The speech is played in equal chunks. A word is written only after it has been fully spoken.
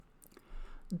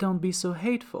Don't Be So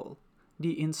Hateful: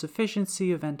 The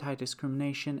Insufficiency of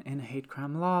Anti-Discrimination and Hate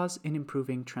Crime Laws in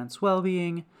Improving Trans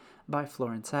Wellbeing by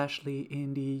Florence Ashley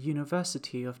in the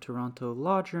University of Toronto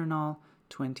Law Journal,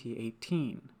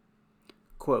 2018.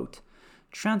 Quote,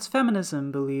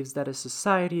 "Transfeminism believes that a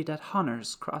society that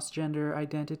honors cross-gender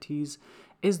identities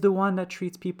is the one that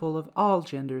treats people of all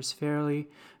genders fairly,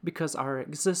 because our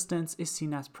existence is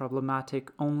seen as problematic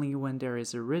only when there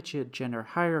is a rigid gender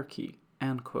hierarchy."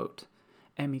 End quote.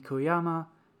 Emi Koyama,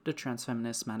 The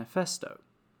Transfeminist Manifesto.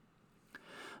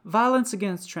 Violence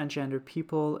against transgender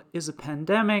people is a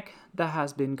pandemic that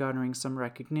has been garnering some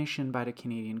recognition by the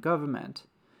Canadian government.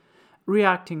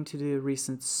 Reacting to the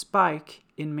recent spike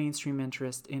in mainstream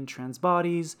interest in trans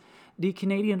bodies, the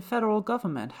Canadian federal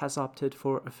government has opted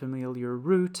for a familiar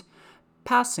route,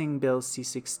 passing Bill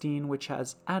C-16, which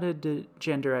has added the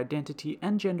gender identity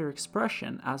and gender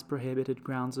expression as prohibited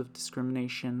grounds of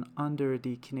discrimination under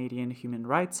the Canadian Human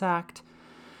Rights Act,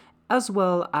 as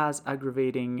well as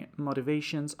aggravating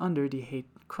motivations under the hate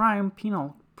crime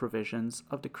penal provisions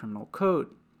of the Criminal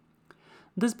Code.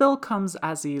 This bill comes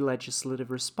as a legislative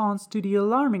response to the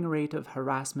alarming rate of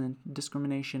harassment,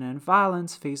 discrimination, and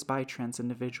violence faced by trans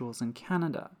individuals in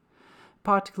Canada.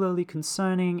 Particularly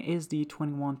concerning is the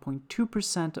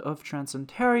 21.2% of trans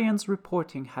Ontarians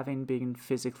reporting having been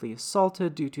physically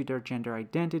assaulted due to their gender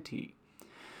identity.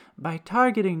 By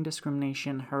targeting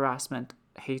discrimination, harassment,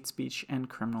 hate speech, and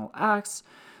criminal acts,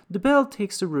 the bill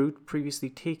takes a route previously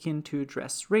taken to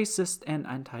address racist and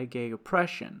anti-gay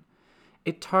oppression.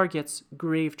 It targets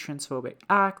grave transphobic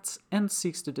acts and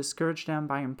seeks to discourage them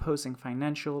by imposing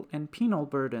financial and penal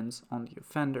burdens on the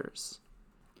offenders.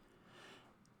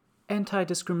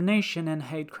 Anti-discrimination and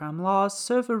hate crime laws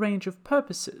serve a range of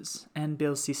purposes, and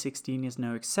Bill C-16 is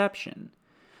no exception.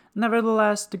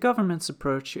 Nevertheless, the government's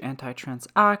approach to anti-trans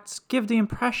acts give the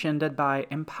impression that by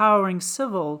empowering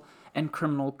civil and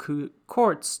criminal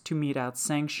courts to mete out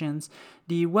sanctions,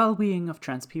 the well-being of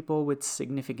trans people would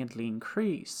significantly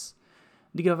increase.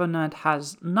 The government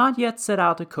has not yet set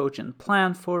out a cogent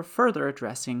plan for further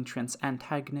addressing trans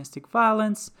antagonistic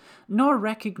violence, nor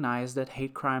recognized that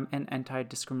hate crime and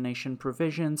anti-discrimination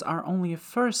provisions are only a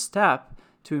first step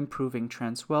to improving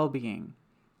trans well-being.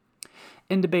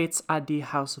 In debates at the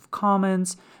House of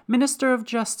Commons, Minister of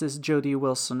Justice Jody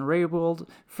Wilson-Raybould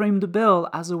framed the bill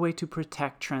as a way to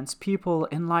protect trans people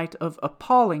in light of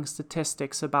appalling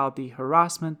statistics about the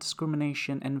harassment,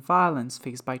 discrimination, and violence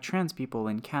faced by trans people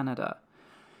in Canada.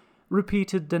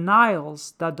 Repeated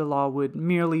denials that the law would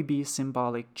merely be a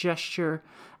symbolic gesture,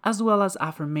 as well as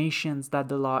affirmations that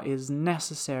the law is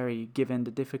necessary given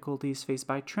the difficulties faced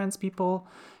by trans people,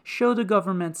 show the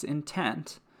government's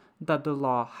intent that the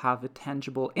law have a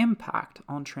tangible impact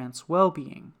on trans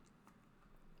well-being.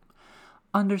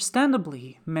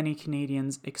 Understandably, many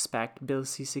Canadians expect Bill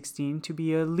C-16 to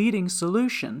be a leading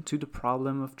solution to the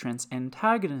problem of trans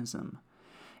antagonism.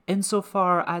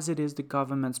 Insofar as it is the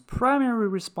government's primary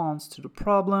response to the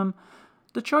problem,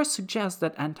 the choice suggests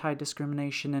that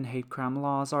anti-discrimination and hate crime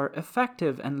laws are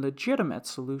effective and legitimate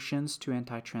solutions to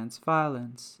anti-trans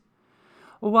violence.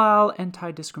 While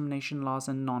anti-discrimination laws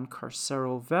and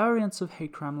non-carceral variants of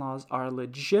hate crime laws are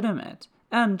legitimate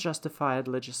and justified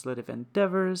legislative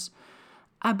endeavors,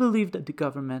 I believe that the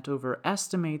government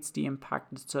overestimates the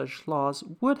impact that such laws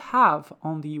would have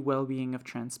on the well-being of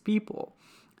trans people,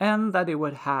 and that it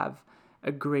would have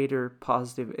a greater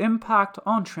positive impact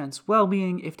on trans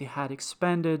well-being if they had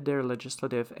expended their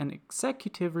legislative and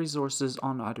executive resources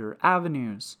on other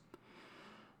avenues.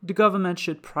 The government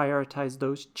should prioritize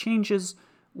those changes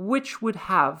which would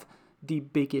have the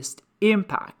biggest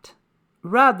impact,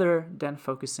 rather than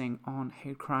focusing on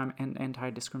hate crime and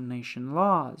anti-discrimination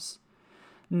laws.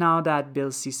 Now that Bill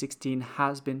C-16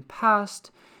 has been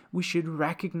passed, we should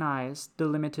recognize the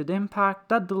limited impact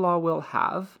that the law will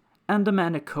have and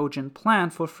demand a cogent plan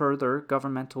for further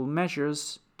governmental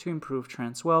measures to improve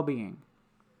trans well-being.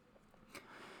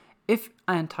 If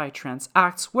anti-trans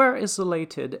acts were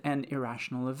isolated and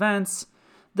irrational events,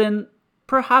 then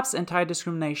perhaps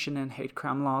anti-discrimination and hate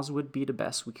crime laws would be the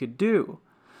best we could do.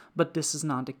 But this is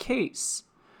not the case.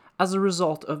 As a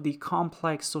result of the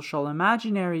complex social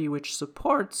imaginary which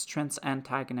supports trans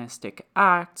antagonistic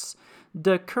acts,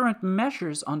 the current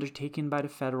measures undertaken by the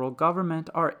federal government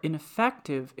are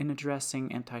ineffective in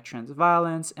addressing anti-trans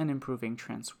violence and improving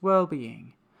trans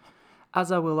well-being.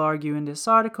 As I will argue in this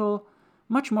article,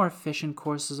 much more efficient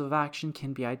courses of action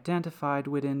can be identified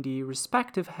within the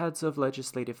respective heads of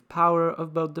legislative power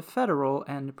of both the federal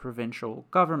and provincial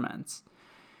governments.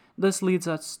 This leads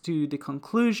us to the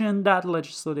conclusion that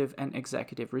legislative and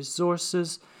executive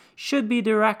resources should be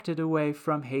directed away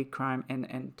from hate crime and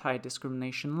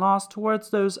anti-discrimination laws towards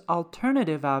those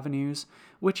alternative avenues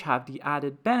which have the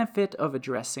added benefit of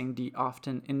addressing the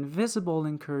often invisible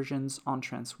incursions on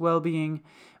trans well-being,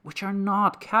 which are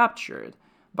not captured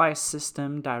by a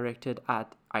system directed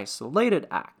at isolated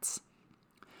acts.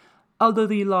 Although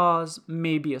the laws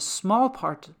may be a small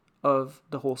part of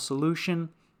the whole solution,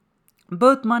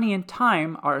 both money and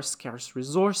time are scarce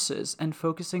resources, and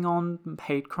focusing on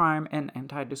hate crime and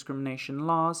anti-discrimination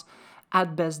laws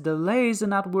at best delays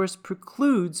and at worst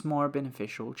precludes more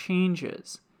beneficial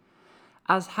changes.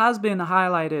 As has been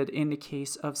highlighted in the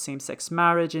case of same-sex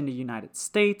marriage in the United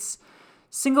States,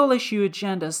 single-issue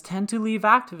agendas tend to leave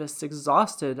activists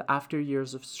exhausted after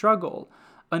years of struggle,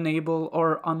 unable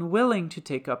or unwilling to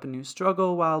take up a new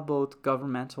struggle while both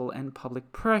governmental and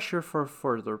public pressure for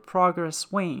further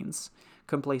progress wanes,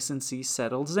 complacency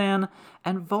settles in,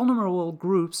 and vulnerable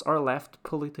groups are left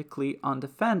politically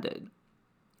undefended.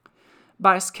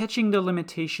 By sketching the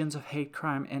limitations of hate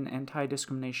crime and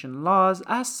anti-discrimination laws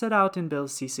as set out in Bill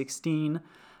C-16,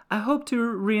 I hope to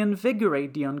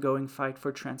reinvigorate the ongoing fight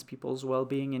for trans people's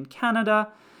well-being in Canada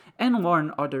and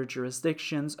warn other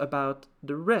jurisdictions about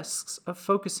the risks of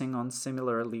focusing on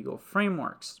similar legal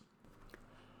frameworks.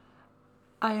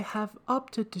 I have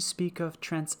opted to speak of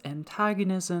trans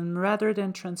antagonism rather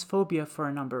than transphobia for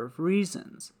a number of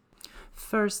reasons.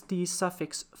 First, the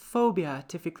suffix phobia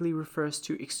typically refers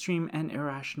to extreme and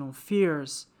irrational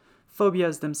fears,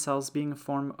 phobias themselves being a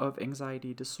form of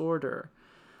anxiety disorder.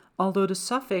 Although the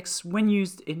suffix, when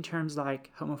used in terms like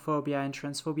homophobia and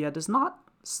transphobia, does not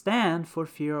stand for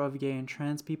fear of gay and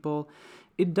trans people,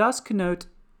 it does connote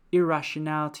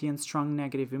irrationality and strong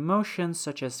negative emotions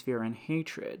such as fear and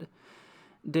hatred.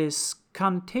 This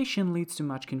connotation leads to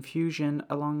much confusion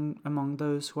among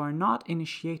those who are not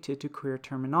initiated to queer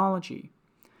terminology.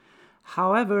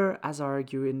 However, as I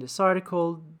argue in this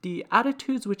article, the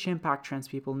attitudes which impact trans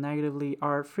people negatively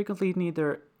are frequently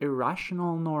neither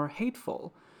irrational nor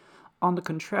hateful. On the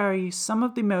contrary, some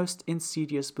of the most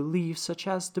insidious beliefs, such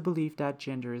as the belief that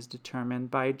gender is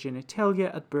determined by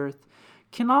genitalia at birth,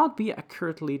 cannot be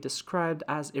accurately described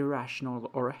as irrational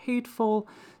or hateful,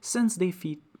 since they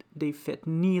fit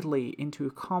neatly into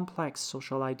a complex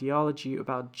social ideology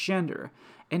about gender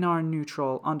and are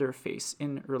neutral underface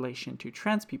in relation to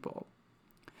trans people.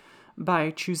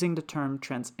 By choosing the term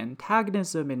trans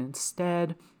antagonism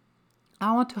instead,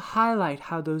 I want to highlight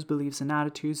how those beliefs and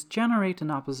attitudes generate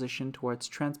an opposition towards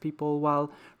trans people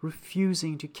while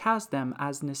refusing to cast them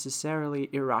as necessarily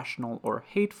irrational or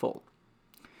hateful.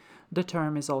 The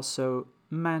term is also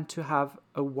meant to have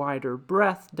a wider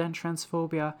breadth than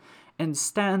transphobia and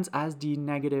stands as the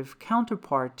negative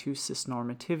counterpart to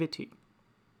cisnormativity.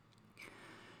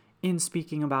 In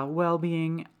speaking about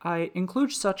well-being, I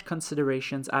include such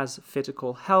considerations as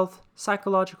physical health,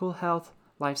 psychological health,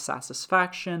 life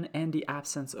satisfaction, and the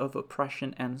absence of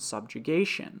oppression and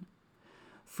subjugation.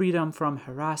 Freedom from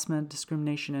harassment,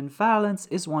 discrimination, and violence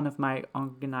is one of my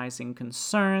organizing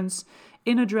concerns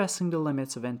in addressing the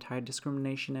limits of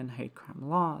anti-discrimination and hate crime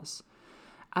laws.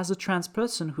 As a trans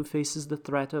person who faces the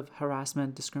threat of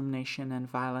harassment, discrimination, and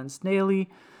violence daily,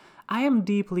 I am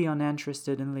deeply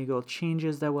uninterested in legal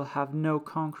changes that will have no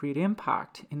concrete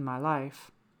impact in my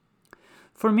life.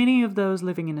 For many of those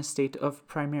living in a state of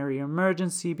primary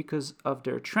emergency because of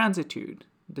their transitude,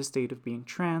 the state of being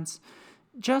trans,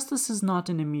 justice is not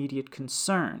an immediate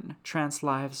concern. Trans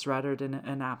lives, rather than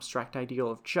an abstract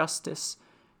ideal of justice,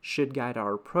 should guide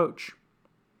our approach.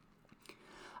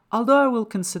 Although I will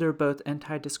consider both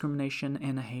anti-discrimination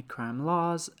and hate crime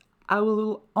laws, I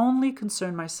will only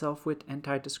concern myself with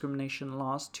anti-discrimination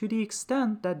laws to the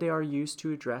extent that they are used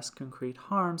to address concrete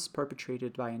harms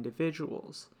perpetrated by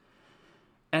individuals.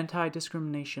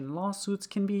 Anti-discrimination lawsuits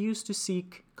can be used to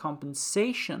seek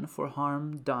compensation for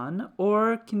harm done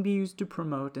or can be used to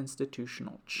promote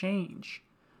institutional change.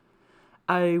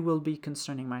 I will be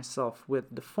concerning myself with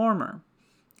the former.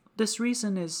 This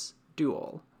reason is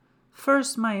dual.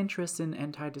 First, my interest in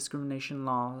anti-discrimination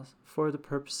laws for the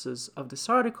purposes of this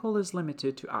article is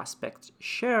limited to aspects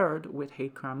shared with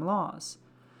hate crime laws.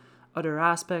 Other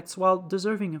aspects, while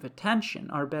deserving of attention,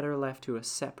 are better left to a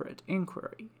separate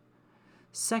inquiry.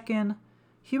 Second,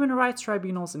 human rights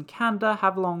tribunals in Canada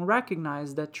have long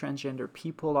recognized that transgender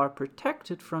people are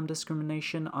protected from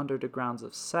discrimination under the grounds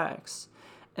of sex,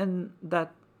 and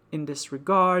that in this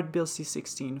regard, Bill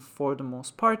C-16 for the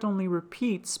most part only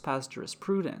repeats past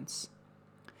jurisprudence.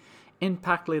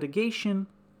 Impact litigation,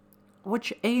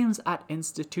 which aims at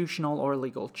institutional or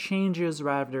legal changes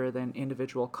rather than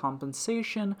individual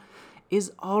compensation,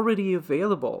 is already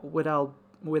available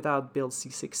without Bill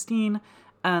C-16,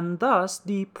 And thus,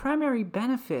 the primary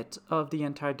benefit of the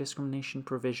anti-discrimination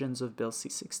provisions of Bill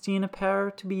C-16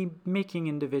 appear to be making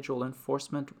individual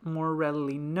enforcement more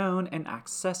readily known and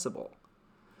accessible.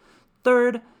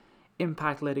 Third,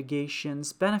 impact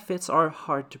litigation's benefits are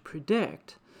hard to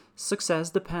predict. Success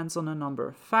depends on a number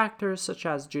of factors, such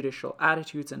as judicial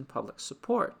attitudes and public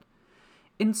support.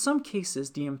 In some cases,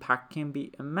 the impact can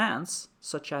be immense,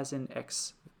 such as in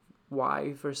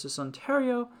XY versus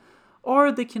Ontario,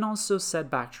 or they can also set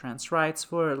back trans rights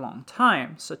for a long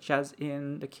time, such as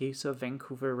in the case of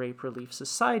Vancouver Rape Relief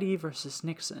Society versus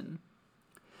Nixon.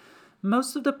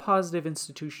 Most of the positive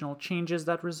institutional changes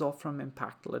that result from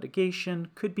impact litigation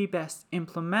could be best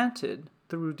implemented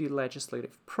through the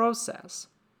legislative process.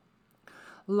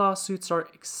 Lawsuits are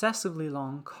excessively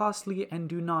long, costly, and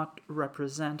do not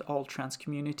represent all trans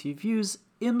community views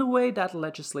in the way that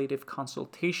legislative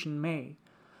consultation may.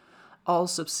 All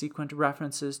subsequent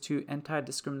references to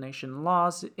anti-discrimination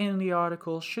laws in the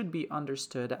article should be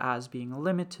understood as being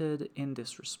limited in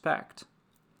this respect.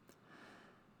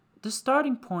 The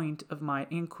starting point of my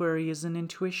inquiry is an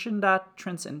intuition that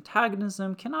trans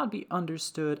antagonism cannot be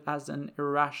understood as an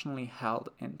irrationally held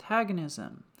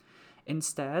antagonism.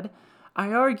 Instead,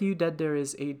 I argue that there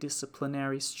is a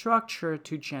disciplinary structure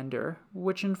to gender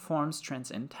which informs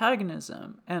trans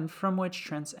antagonism and from which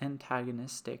trans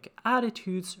antagonistic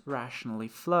attitudes rationally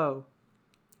flow.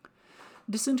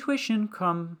 This intuition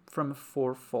comes from a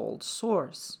fourfold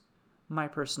source: my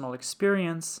personal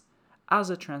experience as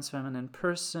a trans feminine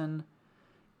person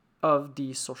of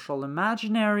the social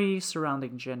imaginary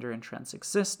surrounding gender and trans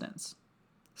existence.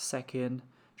 Second,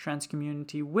 trans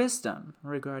community wisdom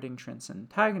regarding trans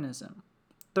antagonism.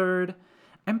 Third,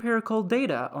 empirical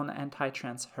data on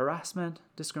anti-trans harassment,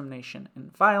 discrimination,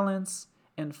 and violence.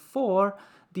 And four,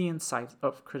 the insight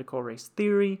of critical race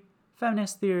theory,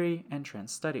 feminist theory, and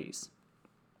trans studies.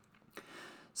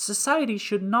 Society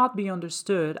should not be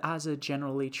understood as a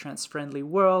generally trans-friendly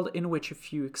world in which a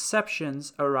few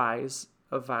exceptions arise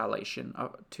of violation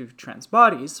to trans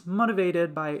bodies,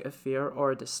 motivated by a fear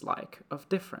or dislike of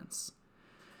difference.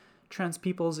 Trans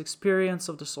people's experience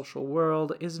of the social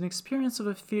world is an experience of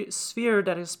a sphere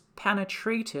that is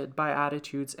penetrated by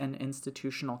attitudes and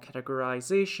institutional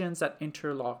categorizations that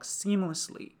interlock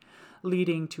seamlessly,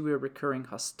 leading to a recurring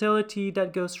hostility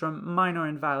that goes from minor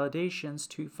invalidations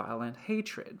to violent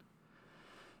hatred.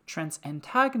 Trans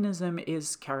antagonism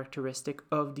is characteristic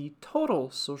of the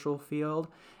total social field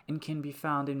and can be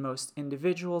found in most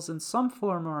individuals in some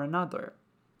form or another.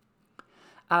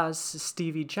 As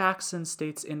Stevie Jackson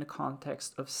states in the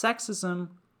context of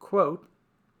sexism, quote,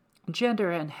 "Gender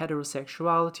and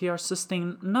heterosexuality are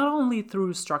sustained not only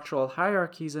through structural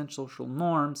hierarchies and social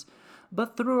norms,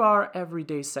 but through our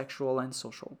everyday sexual and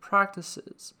social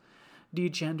practices. The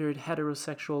gendered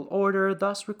heterosexual order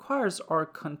thus requires our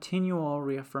continual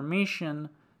reaffirmation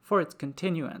for its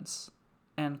continuance."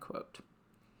 End quote.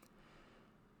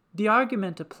 The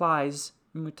argument applies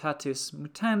mutatis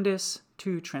mutandis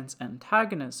to trans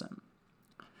antagonism.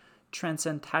 Trans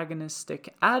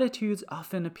antagonistic attitudes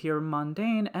often appear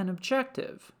mundane and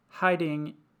objective,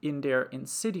 hiding in their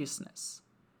insidiousness.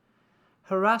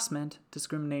 Harassment,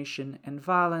 discrimination, and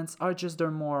violence are just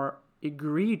their more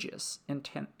egregious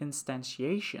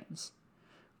instantiations.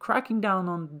 Cracking down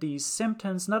on these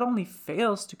symptoms not only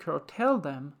fails to curtail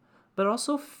them, but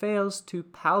also fails to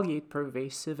palliate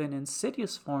pervasive and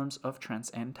insidious forms of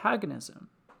trans antagonism.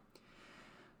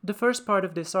 The first part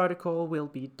of this article will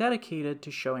be dedicated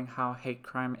to showing how hate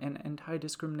crime and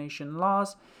anti-discrimination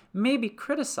laws may be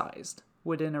criticized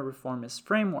within a reformist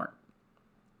framework.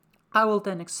 I will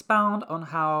then expound on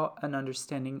how an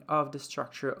understanding of the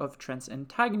structure of trans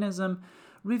antagonism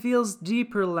reveals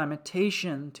deeper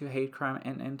limitation to hate crime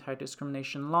and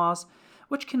anti-discrimination laws,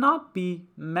 which cannot be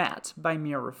met by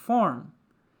mere reform.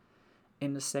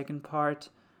 In the second part,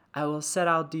 I will set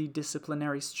out the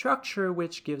disciplinary structure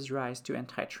which gives rise to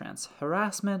anti-trans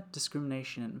harassment,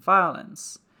 discrimination, and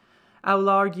violence. I will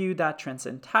argue that trans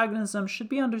antagonism should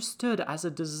be understood as a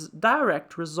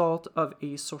direct result of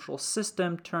a social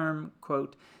system termed,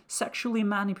 quote, "sexually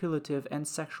manipulative and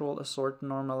sexual assault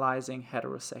normalizing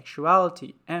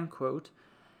heterosexuality," end quote,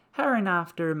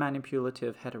 hereinafter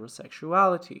manipulative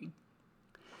heterosexuality.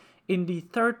 In the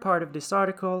third part of this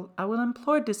article, I will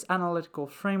employ this analytical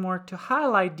framework to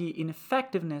highlight the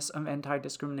ineffectiveness of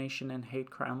anti-discrimination and hate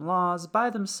crime laws by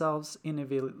themselves in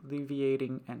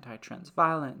alleviating anti-trans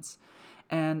violence,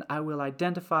 and I will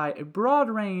identify a broad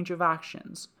range of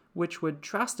actions which would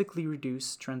drastically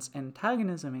reduce trans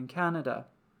antagonism in Canada.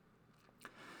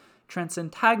 Trans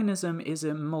antagonism is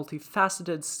a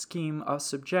multifaceted scheme of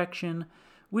subjection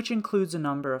which includes a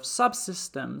number of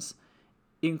subsystems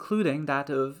including that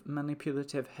of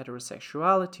manipulative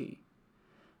heterosexuality.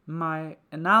 My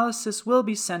analysis will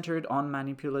be centered on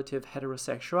manipulative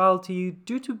heterosexuality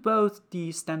due to both the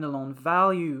standalone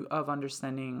value of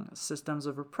understanding systems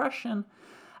of oppression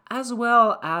as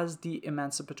well as the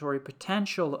emancipatory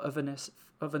potential of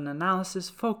an analysis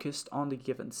focused on the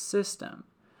given system.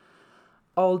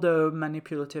 Although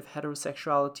manipulative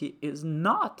heterosexuality is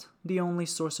not the only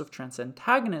source of trans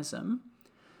antagonism,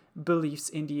 beliefs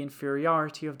in the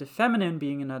inferiority of the feminine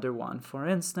being another one, for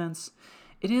instance,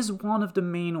 it is one of the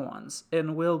main ones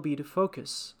and will be the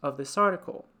focus of this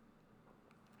article.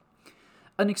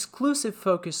 An exclusive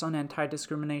focus on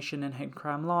anti-discrimination and hate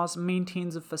crime laws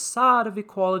maintains a facade of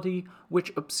equality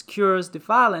which obscures the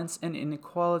violence and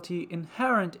inequality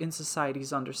inherent in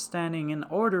society's understanding and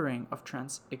ordering of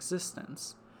trans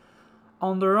existence.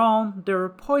 On their own, they're a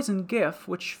poison gift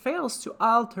which fails to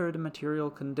alter the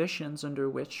material conditions under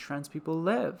which trans people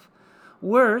live.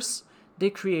 Worse,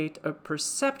 they create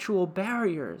perceptual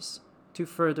barriers to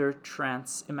further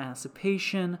trans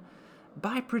emancipation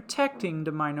by protecting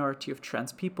the minority of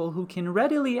trans people who can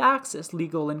readily access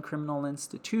legal and criminal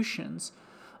institutions,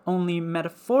 only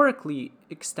metaphorically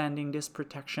extending this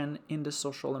protection in the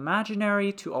social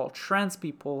imaginary to all trans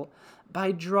people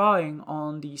by drawing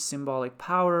on the symbolic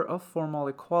power of formal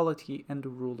equality and the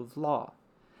rule of law.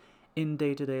 In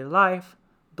day-to-day life,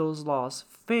 those laws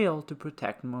fail to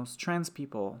protect most trans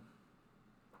people.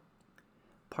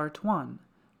 Part 1.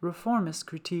 Reformist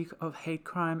critique of hate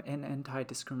crime and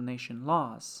anti-discrimination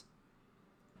laws.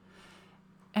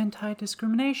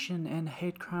 Anti-discrimination and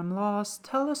hate crime laws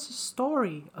tell us a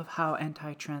story of how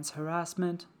anti-trans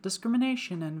harassment,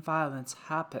 discrimination, and violence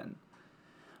happen.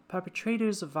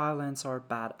 Perpetrators of violence are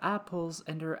bad apples,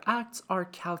 and their acts are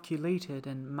calculated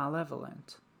and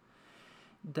malevolent.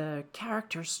 The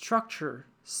character structure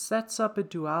sets up a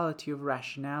duality of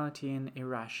rationality and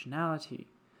irrationality.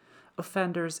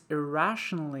 Offenders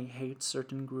irrationally hate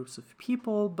certain groups of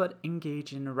people but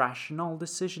engage in rational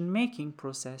decision-making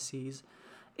processes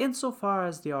insofar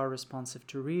as they are responsive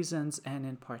to reasons and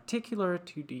in particular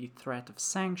to the threat of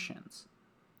sanctions.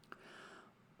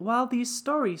 While these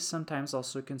stories sometimes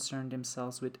also concern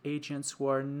themselves with agents who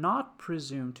are not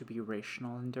presumed to be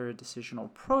rational in their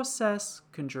decisional process,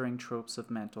 conjuring tropes of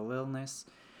mental illness,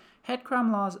 hate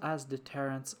crime laws as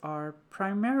deterrents are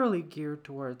primarily geared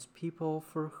towards people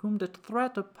for whom the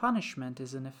threat of punishment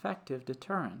is an effective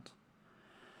deterrent.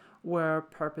 Where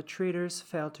perpetrators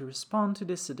fail to respond to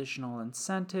this additional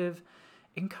incentive,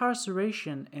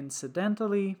 incarceration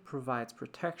incidentally provides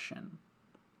protection.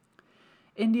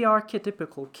 In the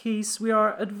archetypical case, we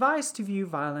are advised to view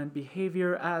violent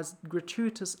behavior as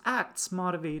gratuitous acts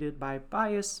motivated by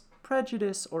bias,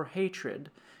 prejudice, or hatred,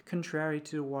 contrary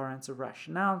to the warrants of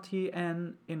rationality,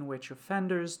 and in which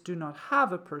offenders do not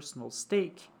have a personal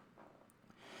stake.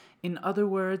 In other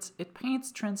words, it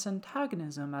paints trans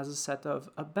antagonism as a set of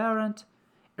aberrant,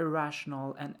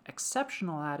 irrational, and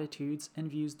exceptional attitudes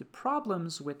and views the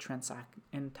problems with trans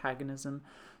antagonism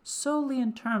solely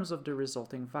in terms of the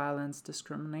resulting violence,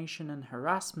 discrimination, and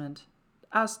harassment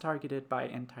as targeted by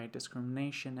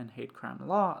anti-discrimination and hate crime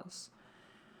laws.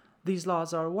 These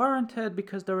laws are warranted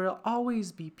because there will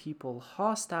always be people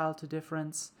hostile to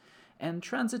difference, and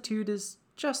transitude is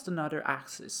just another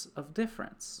axis of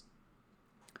difference.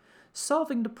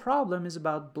 Solving the problem is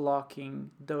about blocking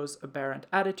those aberrant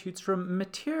attitudes from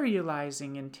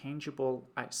materializing in tangible,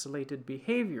 isolated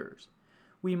behaviors.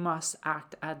 We must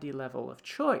act at the level of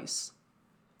choice.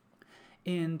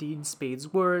 In Dean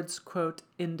Spade's words, quote,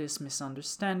 "In this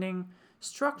misunderstanding,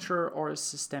 structure or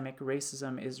systemic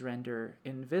racism is rendered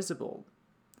invisible,"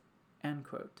 end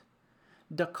quote.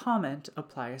 The comment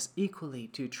applies equally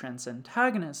to trans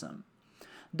antagonism.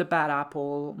 The bad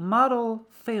apple model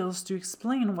fails to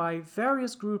explain why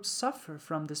various groups suffer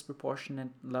from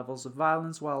disproportionate levels of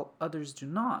violence while others do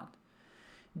not.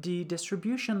 The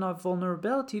distribution of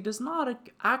vulnerability does not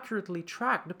accurately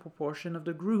track the proportion of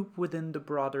the group within the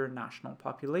broader national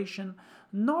population,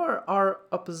 nor are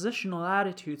oppositional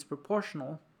attitudes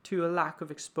proportional to a lack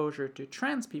of exposure to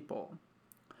trans people.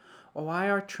 Why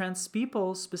are trans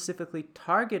people specifically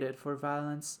targeted for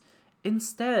violence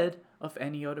instead of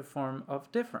any other form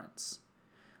of difference?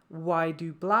 Why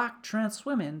do Black trans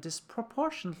women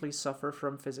disproportionately suffer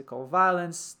from physical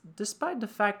violence, despite the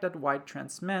fact that white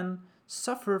trans men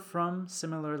suffer from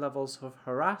similar levels of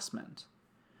harassment?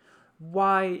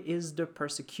 Why is the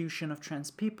persecution of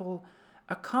trans people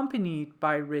accompanied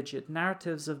by rigid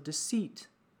narratives of deceit?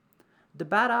 The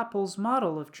bad apples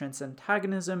model of trans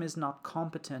antagonism is not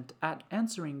competent at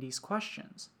answering these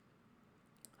questions.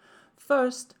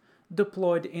 First,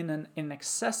 Deployed in an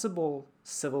inaccessible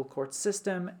civil court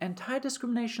system,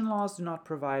 anti-discrimination laws do not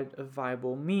provide a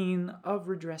viable means of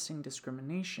redressing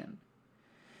discrimination.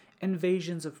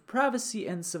 Invasions of privacy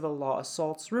and civil law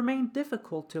assaults remain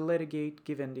difficult to litigate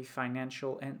given the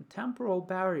financial and temporal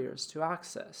barriers to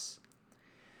access.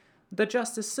 The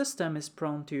justice system is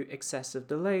prone to excessive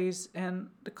delays, and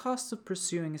the cost of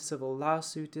pursuing a civil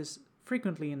lawsuit is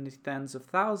frequently in the tens of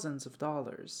thousands of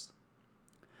dollars.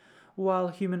 While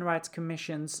human rights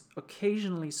commissions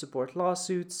occasionally support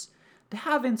lawsuits, they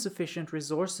have insufficient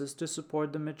resources to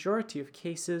support the majority of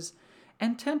cases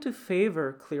and tend to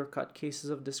favor clear-cut cases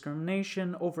of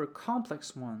discrimination over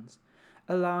complex ones,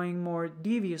 allowing more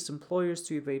devious employers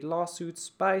to evade lawsuits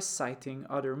by citing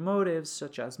other motives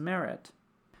such as merit.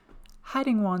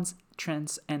 Hiding one's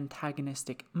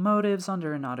trans-antagonistic motives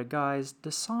under another guise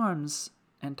disarms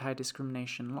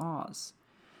anti-discrimination laws.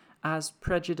 As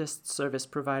prejudiced service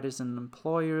providers and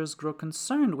employers grow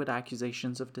concerned with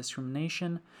accusations of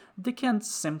discrimination, they can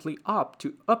simply opt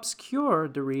to obscure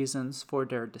the reasons for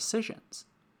their decisions.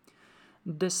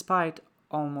 Despite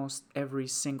almost every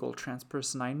single trans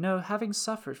person I know having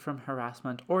suffered from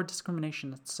harassment or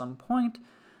discrimination at some point,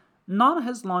 none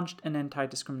has launched an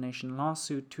anti-discrimination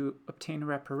lawsuit to obtain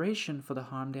reparation for the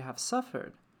harm they have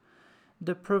suffered.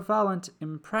 The prevalent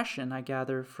impression I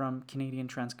gather from Canadian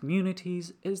trans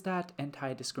communities is that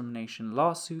anti-discrimination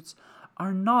lawsuits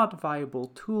are not viable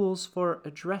tools for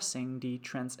addressing the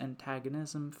trans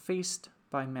antagonism faced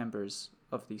by members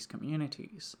of these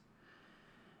communities.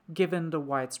 Given the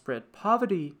widespread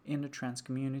poverty in the trans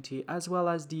community as well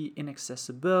as the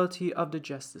inaccessibility of the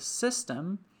justice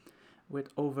system, with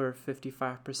over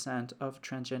 55% of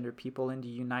transgender people in the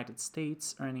United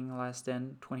States earning less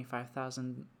than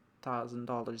 $25,000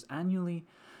 annually,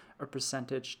 a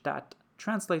percentage that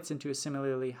translates into a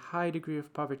similarly high degree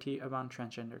of poverty among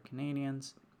transgender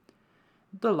Canadians,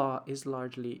 the law is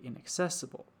largely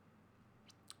inaccessible.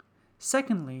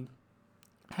 Secondly,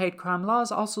 hate crime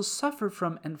laws also suffer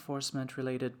from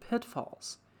enforcement-related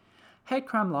pitfalls. Hate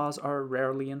crime laws are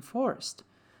rarely enforced.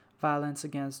 Violence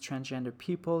against transgender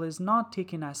people is not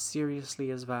taken as seriously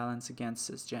as violence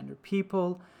against cisgender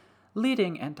people,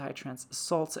 leading anti-trans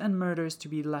assaults and murders to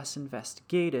be less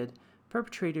investigated,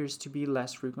 perpetrators to be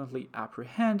less frequently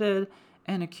apprehended,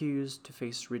 and accused to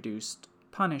face reduced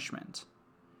punishment.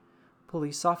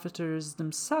 Police officers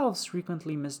themselves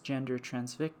frequently misgender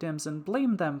trans victims and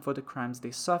blame them for the crimes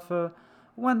they suffer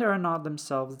when they are not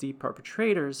themselves the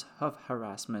perpetrators of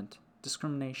harassment,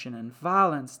 discrimination, and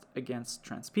violence against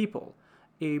trans people,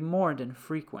 a more than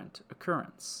frequent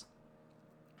occurrence.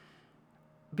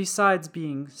 Besides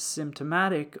being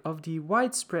symptomatic of the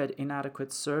widespread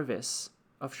inadequate service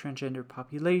of transgender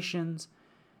populations,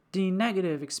 the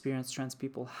negative experience trans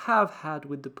people have had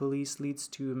with the police leads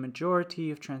to a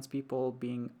majority of trans people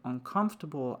being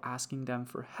uncomfortable asking them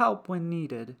for help when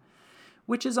needed,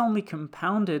 which is only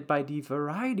compounded by the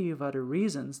variety of other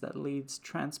reasons that leads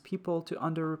trans people to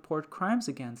underreport crimes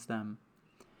against them.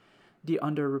 The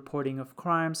underreporting of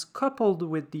crimes, coupled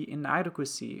with the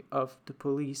inadequacy of the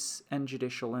police and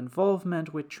judicial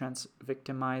involvement with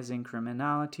trans-victimizing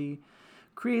criminality,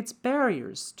 creates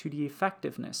barriers to the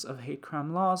effectiveness of hate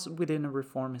crime laws within a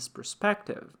reformist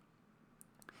perspective.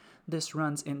 This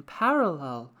runs in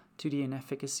parallel to the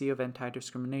inefficacy of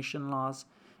anti-discrimination laws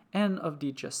and of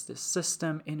the justice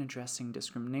system in addressing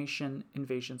discrimination,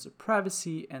 invasions of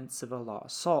privacy, and civil law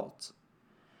assault.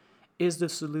 Is the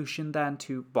solution then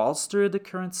to bolster the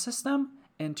current system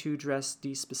and to address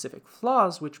the specific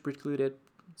flaws which precluded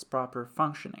its proper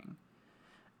functioning?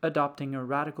 Adopting a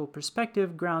radical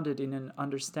perspective grounded in an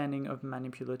understanding of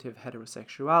manipulative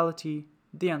heterosexuality,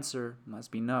 the answer must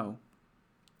be no.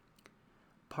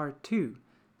 Part 2.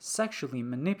 Sexually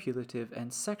manipulative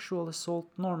and sexual assault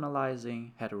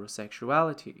normalizing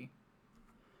heterosexuality.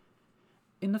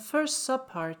 In the first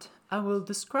subpart, I will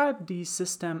describe the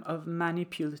system of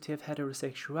manipulative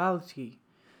heterosexuality.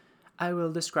 I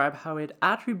will describe how it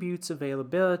attributes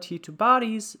availability to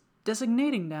bodies,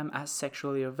 designating them as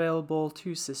sexually available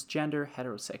to cisgender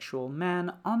heterosexual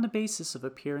men on the basis of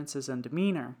appearances and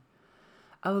demeanor.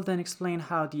 I will then explain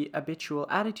how the habitual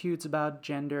attitudes about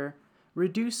gender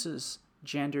reduces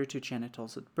gender to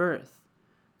genitals at birth.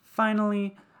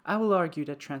 Finally, I will argue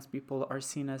that trans people are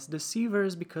seen as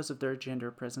deceivers because of their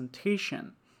gender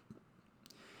presentation.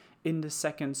 In the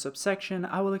second subsection,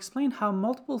 I will explain how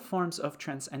multiple forms of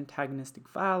trans-antagonistic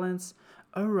violence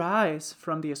arise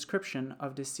from the ascription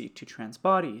of deceit to trans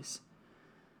bodies.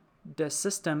 The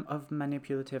system of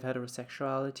manipulative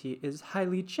heterosexuality is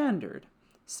highly gendered.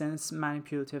 Since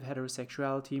manipulative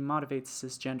heterosexuality motivates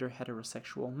cisgender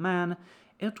heterosexual men,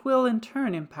 it will in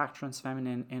turn impact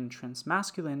transfeminine and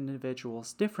transmasculine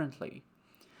individuals differently.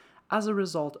 As a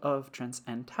result of trans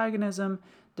antagonism,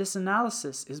 this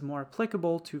analysis is more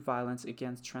applicable to violence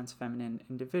against transfeminine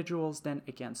individuals than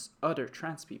against other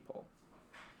trans people.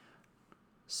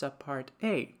 Subpart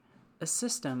A. A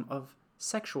system of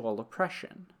sexual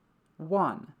oppression.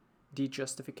 1. The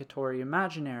justificatory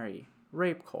imaginary,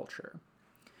 rape culture.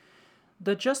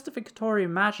 The justificatory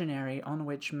imaginary on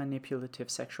which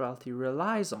manipulative sexuality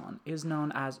relies on is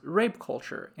known as rape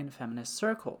culture in feminist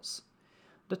circles.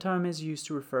 The term is used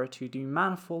to refer to the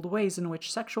manifold ways in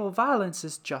which sexual violence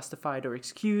is justified or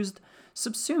excused,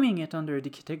 subsuming it under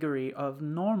the category of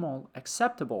normal,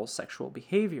 acceptable sexual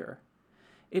behavior.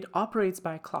 It operates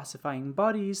by classifying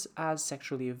bodies as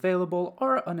sexually available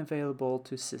or unavailable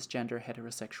to cisgender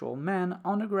heterosexual men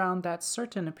on the ground that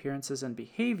certain appearances and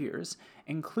behaviors,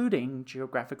 including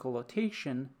geographical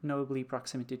location, notably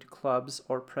proximity to clubs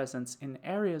or presence in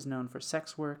areas known for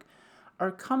sex work,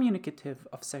 are communicative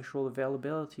of sexual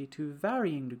availability to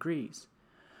varying degrees.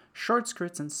 Short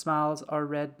skirts and smiles are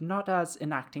read not as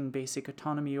enacting basic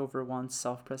autonomy over one's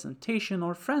self-presentation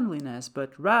or friendliness,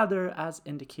 but rather as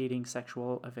indicating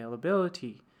sexual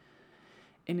availability.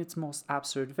 In its most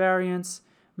absurd variants,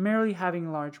 merely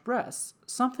having large breasts,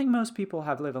 something most people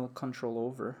have little control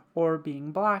over, or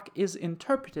being black is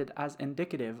interpreted as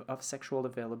indicative of sexual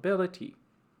availability.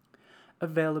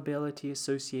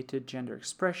 Availability-associated gender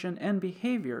expression and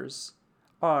behaviors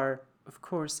are, of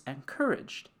course,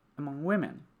 encouraged among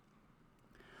women.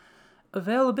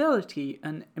 Availability,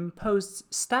 an imposed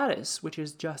status which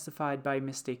is justified by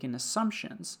mistaken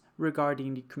assumptions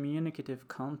regarding the communicative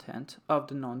content of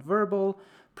the nonverbal,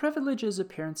 privileges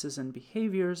appearances and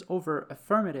behaviors over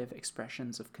affirmative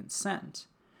expressions of consent.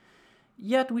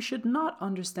 Yet we should not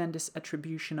understand this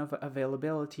attribution of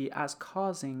availability as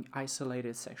causing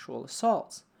isolated sexual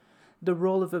assaults. The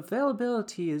role of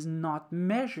availability is not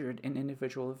measured in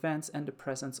individual events, and the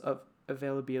presence of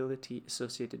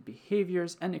availability-associated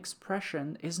behaviors and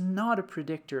expression is not a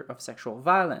predictor of sexual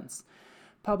violence.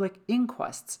 Public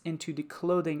inquests into the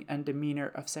clothing and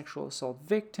demeanor of sexual assault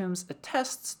victims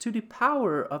attests to the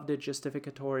power of the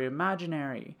justificatory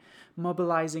imaginary,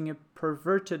 mobilizing a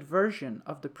perverted version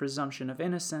of the presumption of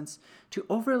innocence to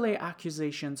overlay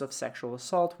accusations of sexual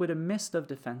assault with a mist of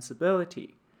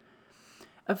defensibility.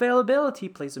 Availability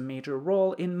plays a major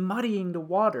role in muddying the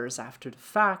waters after the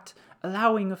fact,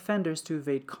 allowing offenders to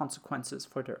evade consequences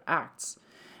for their acts.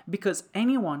 Because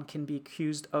anyone can be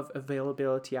accused of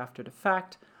availability after the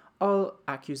fact, all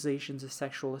accusations of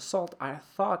sexual assault are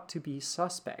thought to be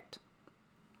suspect.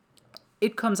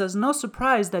 It comes as no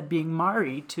surprise that being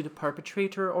married to the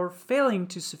perpetrator or failing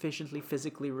to sufficiently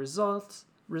physically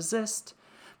resist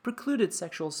precluded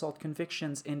sexual assault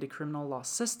convictions in the criminal law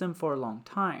system for a long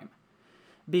time.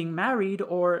 Being married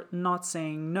or not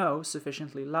saying no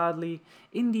sufficiently loudly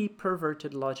in the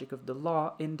perverted logic of the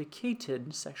law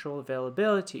indicated sexual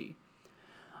availability.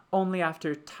 Only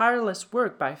after tireless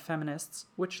work by feminists,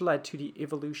 which led to the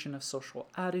evolution of social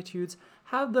attitudes,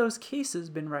 have those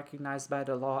cases been recognized by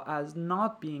the law as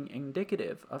not being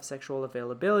indicative of sexual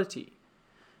availability.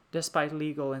 Despite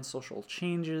legal and social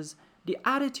changes, the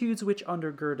attitudes which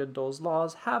undergirded those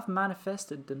laws have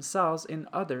manifested themselves in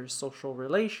other social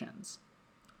relations.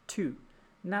 2.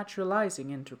 Naturalizing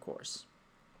intercourse.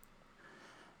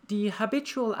 The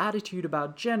habitual attitude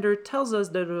about gender tells us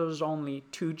that there is only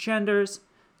two genders,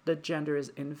 that gender is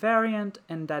invariant,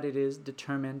 and that it is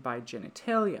determined by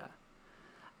genitalia.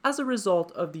 As a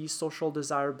result of the social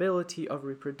desirability of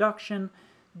reproduction,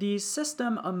 the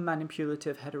system of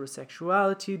manipulative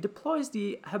heterosexuality deploys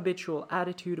the habitual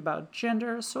attitude about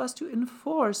gender so as to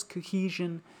enforce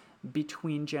cohesion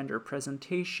between gender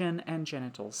presentation and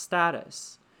genital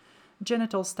status.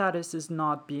 Genital status is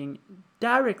not being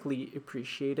directly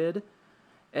appreciated,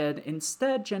 and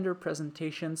instead gender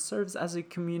presentation serves as a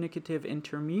communicative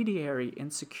intermediary in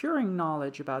securing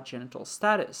knowledge about genital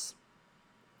status.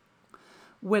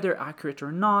 Whether accurate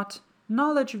or not,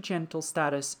 knowledge of genital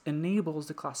status enables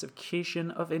the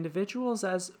classification of individuals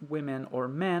as women or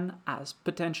men, as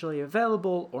potentially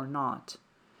available or not.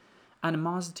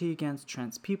 Animosity against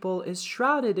trans people is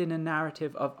shrouded in a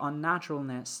narrative of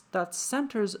unnaturalness that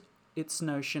centers its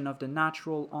notion of the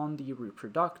natural on the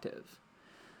reproductive.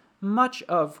 Much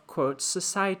of, quote,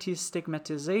 society's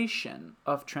stigmatization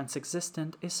of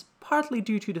transexistent is partly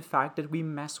due to the fact that we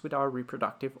mess with our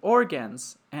reproductive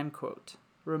organs, end quote,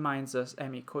 reminds us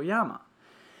Emi Koyama.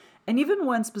 And even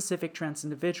when specific trans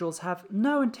individuals have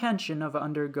no intention of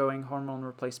undergoing hormone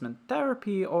replacement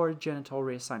therapy or genital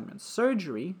reassignment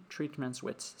surgery, treatments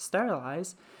which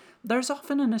sterilize, there's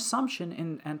often an assumption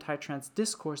in anti-trans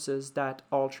discourses that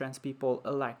all trans people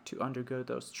elect to undergo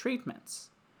those treatments.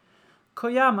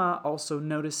 Koyama also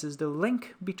notices the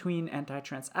link between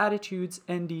anti-trans attitudes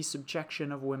and the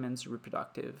subjection of women's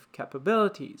reproductive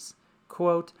capabilities.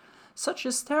 Quote, "Such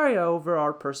hysteria over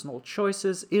our personal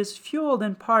choices is fueled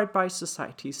in part by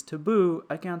society's taboo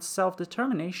against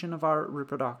self-determination of our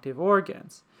reproductive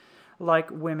organs. Like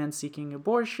women seeking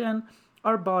abortion,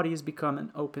 our bodies become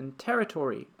an open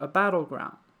territory, a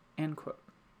battleground." End quote.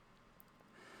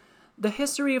 The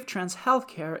history of trans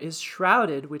healthcare is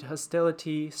shrouded with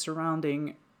hostility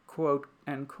surrounding, quote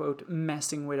unquote,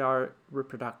 messing with our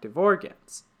reproductive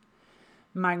organs.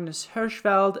 Magnus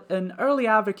Hirschfeld, an early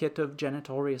advocate of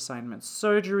genital reassignment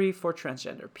surgery for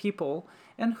transgender people,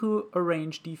 and who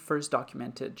arranged the first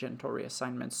documented genital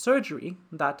reassignment surgery,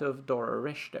 that of Dora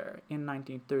Richter, in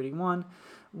 1931,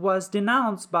 was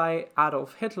denounced by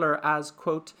Adolf Hitler as,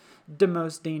 quote, "the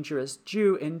most dangerous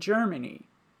Jew in Germany,"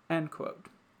 end quote.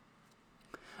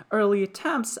 Early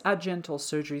attempts at genital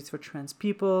surgeries for trans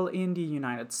people in the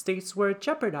United States were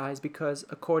jeopardized because,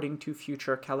 according to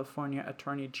future California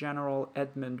Attorney General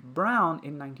Edmund Brown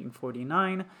in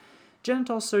 1949,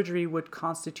 genital surgery would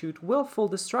constitute willful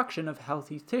destruction of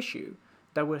healthy tissue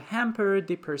that would hamper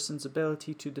the person's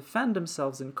ability to defend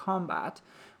themselves in combat,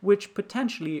 which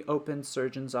potentially opened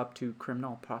surgeons up to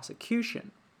criminal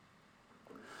prosecution.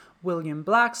 William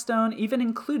Blackstone even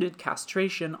included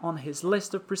castration on his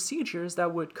list of procedures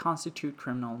that would constitute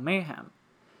criminal mayhem.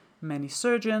 Many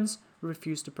surgeons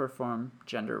refused to perform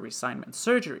gender reassignment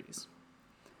surgeries.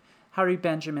 Harry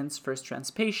Benjamin's first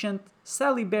trans patient,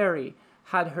 Sally Berry,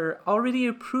 had her already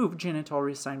approved genital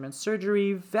reassignment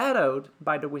surgery vetoed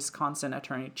by the Wisconsin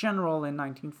Attorney General in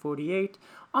 1948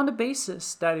 on the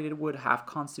basis that it would have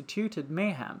constituted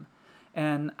mayhem.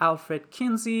 And Alfred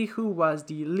Kinsey, who was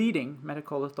the leading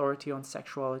medical authority on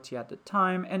sexuality at the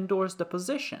time, endorsed the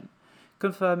position,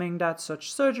 confirming that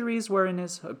such surgeries were, in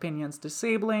his opinions,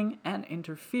 disabling and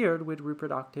interfered with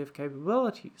reproductive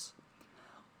capabilities.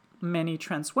 Many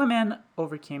trans women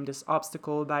overcame this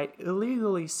obstacle by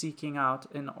illegally seeking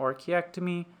out an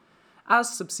orchiectomy,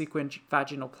 as subsequent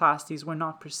vaginoplasties were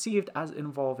not perceived as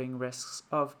involving risks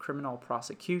of criminal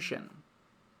prosecution.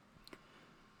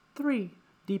 3.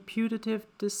 The putative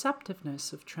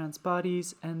deceptiveness of trans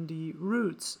bodies and the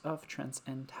roots of trans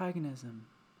antagonism.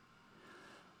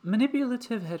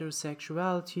 Manipulative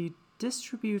heterosexuality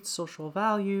distributes social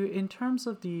value in terms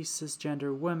of the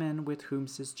cisgender women with whom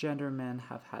cisgender men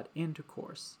have had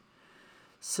intercourse.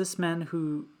 Cis men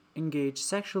who engage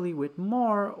sexually with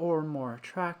more or more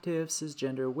attractive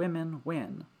cisgender women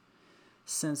win.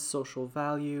 Since social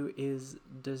value is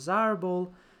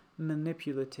desirable,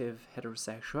 manipulative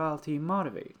heterosexuality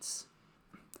motivates.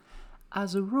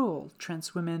 As a rule,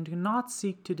 trans women do not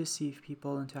seek to deceive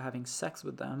people into having sex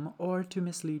with them or to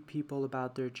mislead people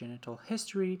about their genital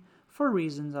history for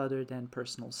reasons other than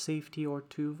personal safety or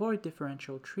to avoid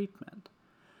differential treatment.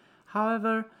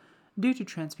 However, due to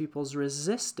trans people's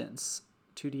resistance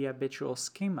to the habitual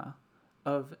schema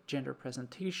of gender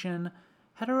presentation,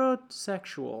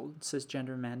 heterosexual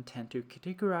cisgender men tend to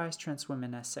categorize trans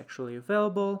women as sexually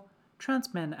available,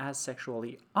 trans men as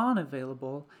sexually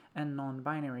unavailable, and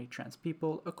non-binary trans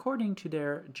people according to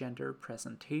their gender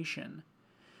presentation.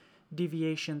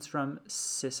 Deviations from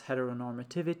cis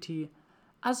heteronormativity,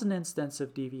 as an instance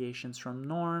of deviations from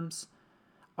norms,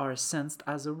 are sensed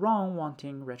as a wrong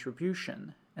wanting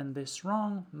retribution, and this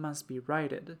wrong must be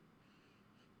righted.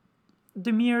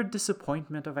 The mere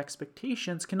disappointment of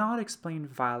expectations cannot explain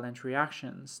violent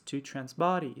reactions to trans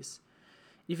bodies.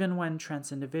 Even when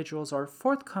trans individuals are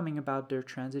forthcoming about their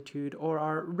transitude or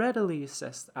are readily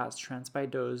assessed as trans by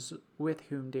those with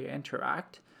whom they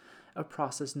interact, a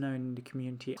process known in the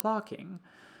community as clocking,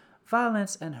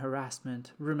 violence and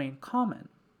harassment remain common.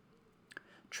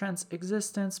 Trans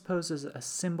existence poses a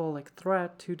symbolic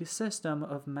threat to the system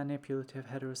of manipulative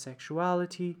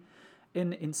heterosexuality,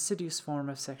 an insidious form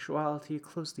of sexuality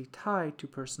closely tied to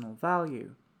personal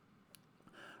value.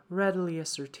 Readily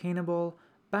ascertainable,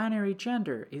 binary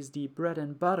gender is the bread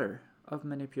and butter of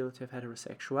manipulative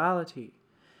heterosexuality.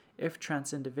 If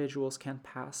trans individuals can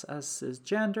pass as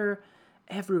cisgender,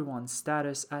 everyone's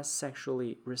status as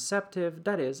sexually receptive,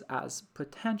 that is, as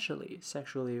potentially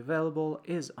sexually available,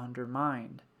 is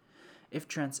undermined. If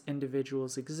trans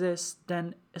individuals exist,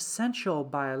 then essential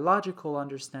biological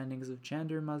understandings of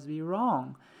gender must be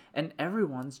wrong, and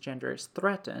everyone's gender is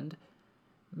threatened,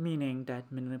 meaning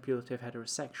that manipulative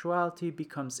heterosexuality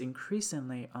becomes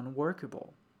increasingly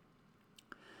unworkable.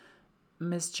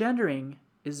 Misgendering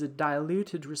is a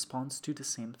diluted response to the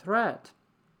same threat.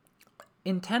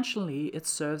 Intentionally, it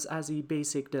serves as a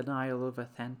basic denial of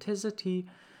authenticity,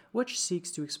 which seeks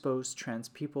to expose trans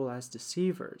people as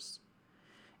deceivers.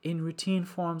 In routine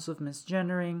forms of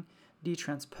misgendering, the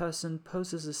trans person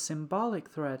poses a symbolic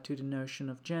threat to the notion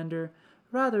of gender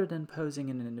rather than posing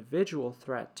an individual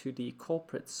threat to the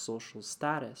culprit's social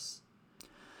status.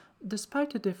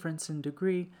 Despite a difference in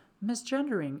degree,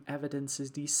 misgendering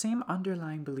evidences the same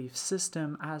underlying belief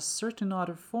system as certain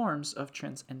other forms of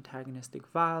trans antagonistic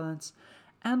violence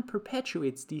and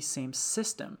perpetuates the same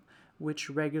system, which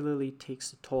regularly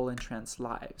takes a toll in trans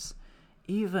lives,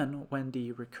 even when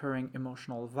the recurring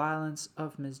emotional violence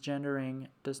of misgendering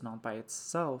does not by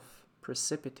itself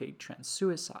precipitate trans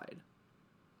suicide.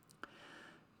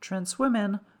 Trans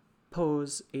women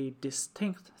pose a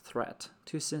distinct threat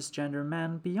to cisgender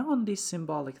men beyond the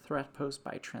symbolic threat posed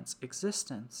by trans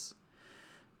existence.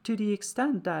 To the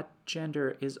extent that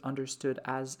gender is understood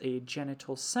as a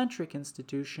genital-centric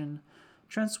institution,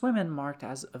 trans women marked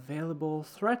as available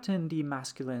threaten the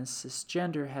masculine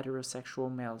cisgender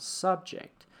heterosexual male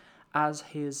subject, as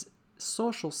his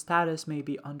social status may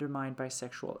be undermined by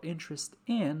sexual interest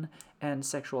in and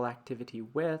sexual activity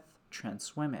with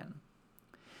trans women.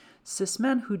 Cis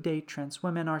men who date trans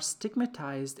women are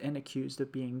stigmatized and accused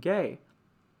of being gay.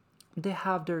 They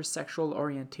have their sexual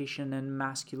orientation and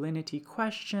masculinity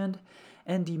questioned,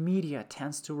 and the media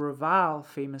tends to revile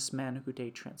famous men who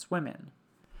date trans women.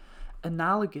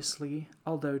 Analogously,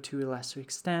 although to a lesser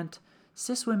extent,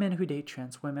 cis women who date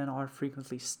trans women are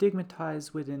frequently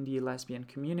stigmatized within the lesbian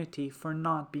community for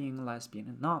not being lesbian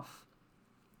enough.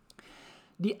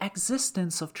 The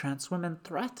existence of trans women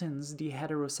threatens the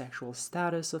heterosexual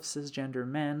status of cisgender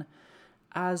men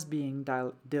as being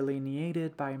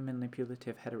delineated by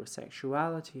manipulative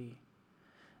heterosexuality.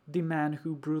 The man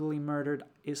who brutally murdered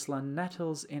Isla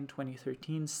Nettles in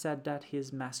 2013 said that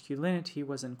his masculinity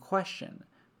was in question.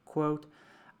 Quote,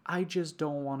 "I just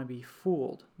don't want to be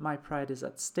fooled. My pride is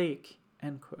at stake."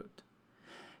 End quote.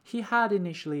 He had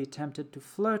initially attempted to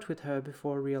flirt with her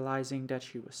before realizing that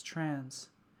she was trans.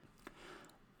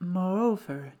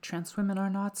 Moreover, trans women are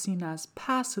not seen as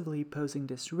passively posing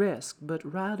this risk, but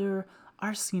rather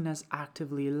are seen as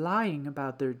actively lying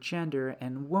about their gender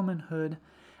and womanhood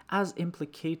as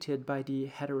implicated by the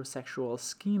heterosexual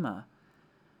schema,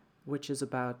 which is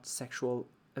about sexual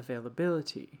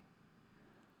availability.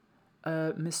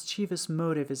 A mischievous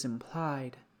motive is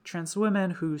implied. Trans women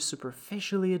who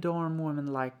superficially adorn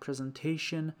woman-like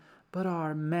presentation, but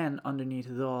are men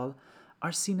underneath it all,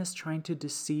 are seen as trying to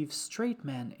deceive straight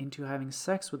men into having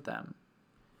sex with them.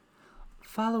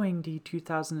 Following the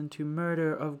 2002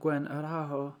 murder of Gwen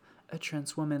Araujo, a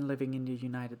trans woman living in the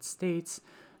United States,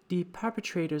 the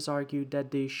perpetrators argued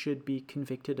that they should be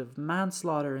convicted of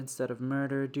manslaughter instead of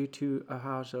murder due to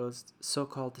Araujo's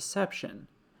so-called deception.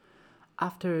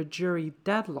 After a jury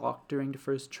deadlock during the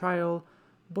first trial,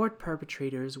 both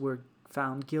perpetrators were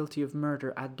found guilty of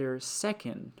murder at their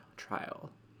second trial.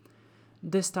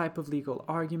 This type of legal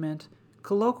argument,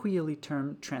 colloquially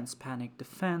termed transpanic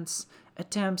defense,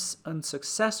 attempts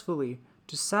unsuccessfully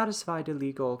to satisfy the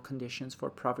legal conditions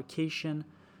for provocation,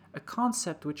 a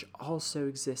concept which also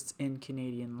exists in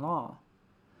Canadian law.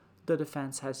 The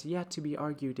defense has yet to be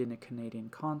argued in a Canadian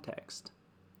context.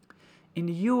 In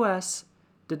the US,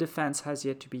 the defense has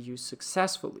yet to be used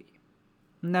successfully.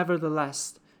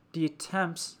 Nevertheless, the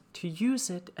attempts to use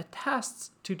it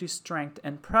attests to the strength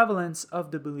and prevalence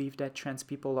of the belief that trans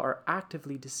people are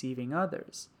actively deceiving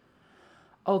others.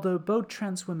 Although both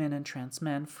trans women and trans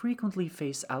men frequently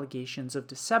face allegations of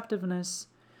deceptiveness,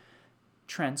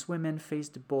 trans women face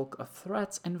the bulk of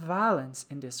threats and violence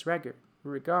in this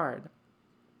regard.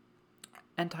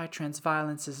 Anti-trans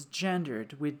violence is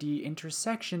gendered, with the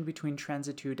intersection between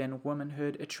transitude and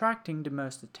womanhood attracting the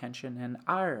most attention and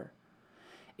ire.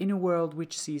 In a world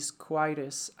which sees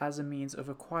coitus as a means of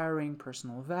acquiring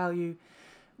personal value,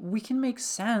 we can make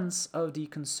sense of the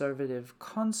conservative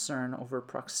concern over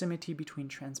proximity between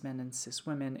trans men and cis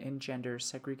women in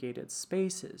gender-segregated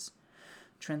spaces.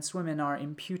 Trans women are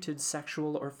imputed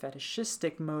sexual or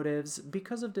fetishistic motives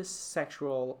because of this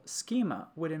sexual schema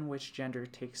within which gender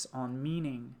takes on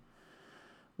meaning.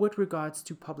 With regards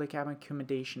to public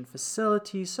accommodation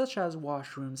facilities such as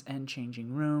washrooms and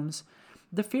changing rooms,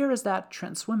 the fear is that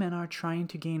trans women are trying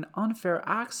to gain unfair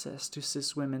access to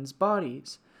cis women's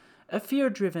bodies, a fear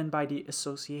driven by the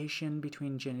association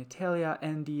between genitalia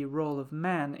and the role of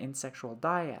man in sexual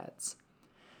dyads.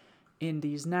 In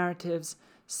these narratives,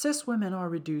 cis women are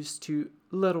reduced to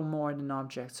little more than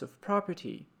objects of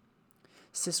property.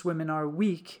 Cis women are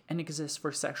weak and exist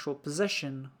for sexual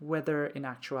possession, whether in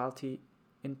actuality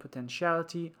in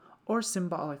potentiality or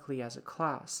symbolically as a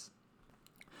class.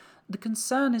 The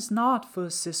concern is not for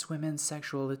cis women's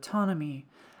sexual autonomy,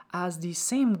 as these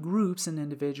same groups and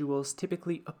individuals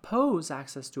typically oppose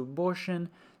access to abortion,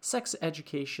 sex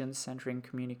education centering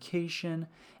communication,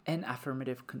 and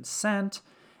affirmative consent,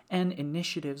 and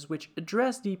initiatives which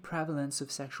address the prevalence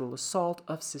of sexual assault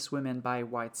of cis women by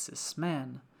white cis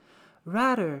men.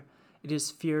 Rather, it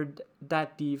is feared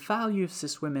that the value of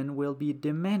cis women will be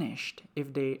diminished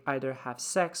if they either have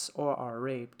sex or are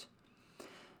raped.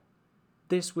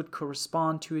 This would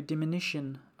correspond to a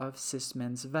diminution of cis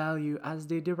men's value, as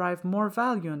they derive more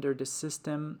value under the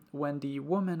system when the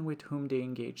woman with whom they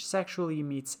engage sexually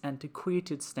meets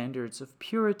antiquated standards of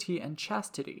purity and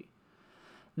chastity.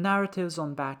 Narratives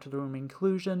on bathroom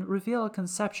inclusion reveal a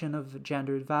conception of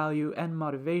gendered value and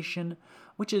motivation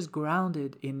which is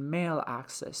grounded in male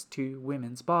access to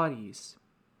women's bodies.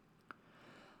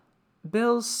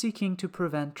 Bills seeking to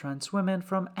prevent trans women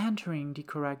from entering the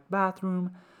correct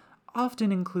bathroom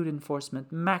often include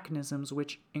enforcement mechanisms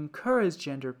which encourage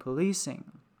gender policing.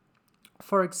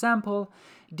 For example,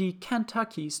 the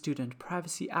Kentucky Student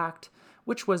Privacy Act,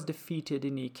 which was defeated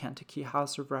in the Kentucky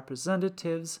House of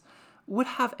Representatives, would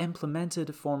have implemented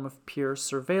a form of peer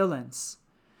surveillance.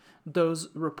 Those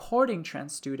reporting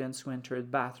trans students who entered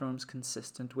bathrooms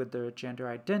consistent with their gender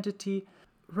identity,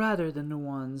 rather than the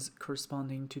ones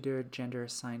corresponding to their gender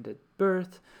assigned at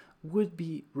birth, would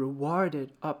be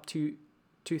rewarded up to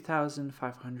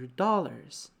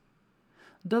 $2,500.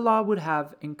 The law would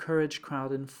have encouraged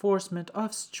crowd enforcement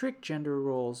of strict gender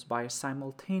roles by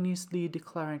simultaneously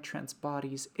declaring trans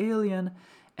bodies alien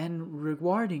and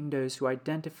rewarding those who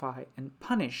identify and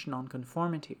punish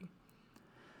nonconformity.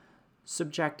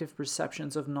 Subjective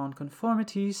perceptions of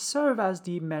nonconformity serve as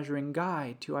the measuring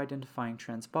guide to identifying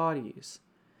trans bodies.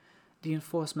 The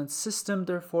enforcement system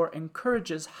therefore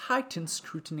encourages heightened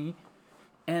scrutiny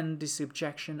and the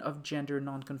subjection of gender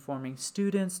nonconforming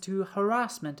students to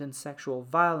harassment and sexual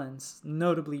violence,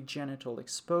 notably genital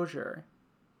exposure.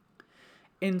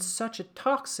 In such a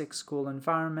toxic school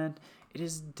environment, it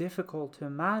is difficult to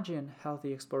imagine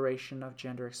healthy exploration of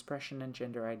gender expression and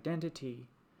gender identity.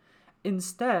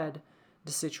 Instead,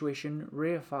 the situation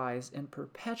reifies and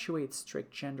perpetuates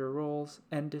strict gender roles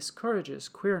and discourages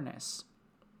queerness.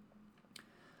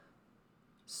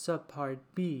 Subpart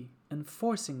B.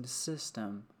 Enforcing the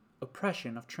system.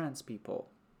 Oppression of trans people.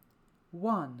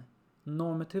 1.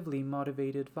 Normatively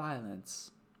motivated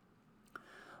violence.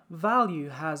 Value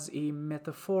has a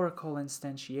metaphorical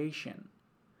instantiation.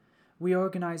 We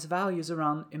organize values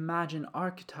around imagined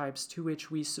archetypes to which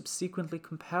we subsequently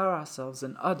compare ourselves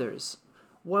and others.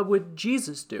 What would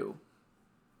Jesus do?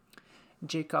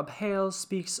 Jacob Hale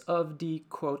speaks of the,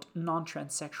 quote,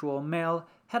 non-transsexual male,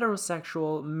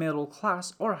 heterosexual, middle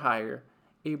class or higher,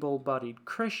 able-bodied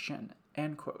Christian,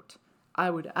 end quote. I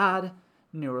would add,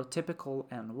 neurotypical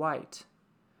and white.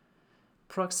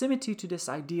 Proximity to this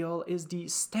ideal is the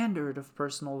standard of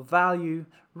personal value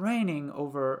reigning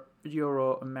over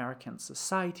Euro-American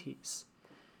societies.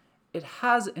 It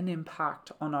has an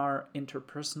impact on our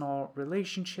interpersonal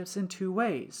relationships in two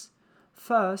ways.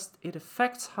 First, it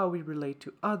affects how we relate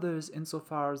to others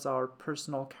insofar as our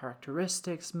personal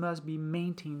characteristics must be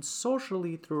maintained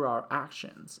socially through our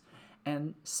actions.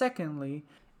 And secondly,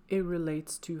 it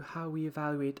relates to how we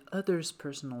evaluate others'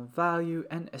 personal value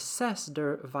and assess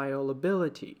their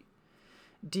violability.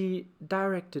 The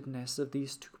directedness of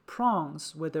these two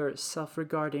prongs, whether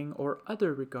self-regarding or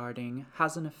other-regarding,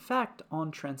 has an effect on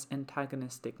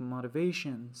trans-antagonistic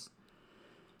motivations.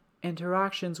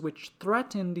 Interactions which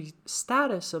threaten the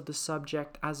status of the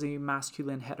subject as a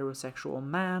masculine heterosexual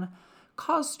man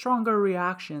cause stronger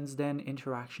reactions than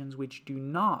interactions which do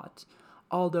not,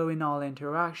 although in all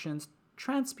interactions,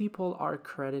 trans people are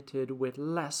credited with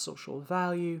less social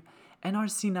value and are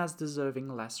seen as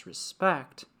deserving less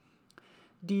respect.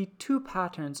 The two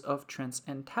patterns of trans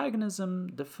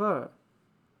antagonism differ.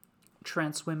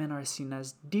 Trans women are seen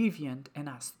as deviant and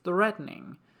as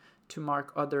threatening, to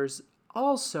mark others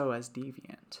also as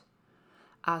deviant.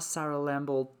 As Sarah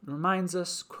Lambold reminds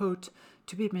us, quote,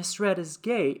 to be misread as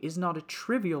gay is not a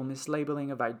trivial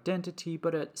mislabeling of identity,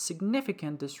 but a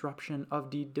significant disruption of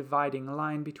the dividing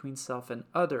line between self and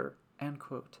other, end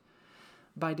quote.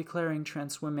 By declaring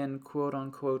trans women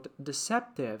quote-unquote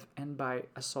deceptive and by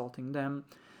assaulting them,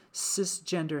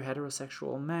 cisgender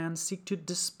heterosexual men seek to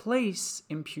displace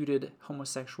imputed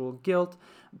homosexual guilt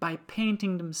by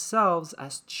painting themselves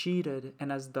as cheated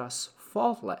and as thus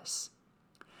faultless.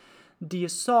 The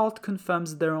assault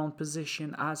confirms their own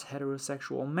position as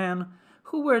heterosexual men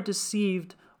who were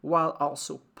deceived, while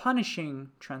also punishing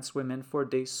trans women for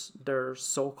their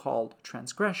so-called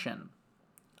transgression.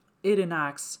 it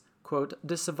enacts, quote,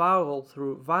 disavowal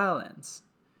through violence.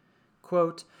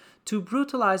 Quote, to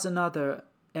brutalize another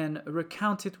and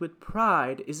recount it with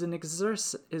pride is an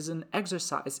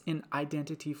exercise in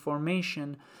identity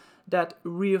formation that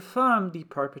reaffirm the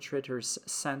perpetrator's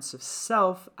sense of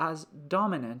self as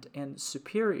dominant and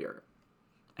superior.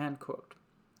 End quote.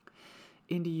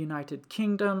 In the United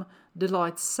Kingdom, the law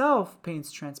itself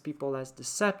paints trans people as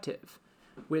deceptive,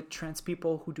 with trans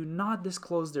people who do not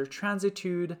disclose their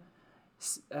transitude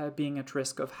being at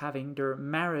risk of having their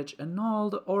marriage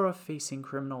annulled or of facing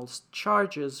criminal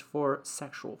charges for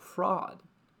sexual fraud.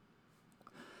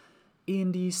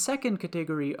 In the second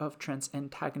category of trans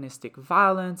antagonistic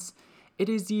violence, it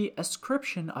is the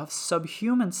ascription of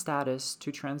subhuman status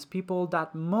to trans people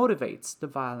that motivates the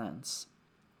violence.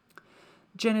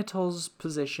 Genitals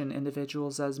position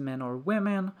individuals as men or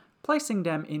women, placing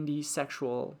them in the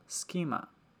sexual schema.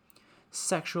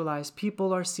 Sexualized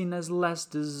people are seen as less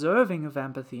deserving of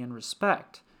empathy and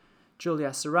respect.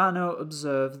 Julia Serrano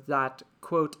observed that,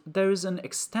 quote, there is an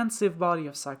extensive body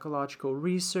of psychological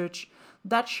research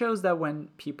that shows that when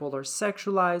people are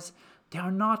sexualized, they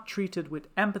are not treated with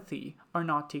empathy, are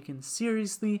not taken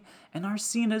seriously, and are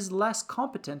seen as less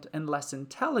competent and less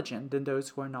intelligent than those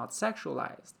who are not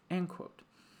sexualized, end quote.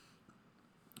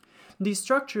 The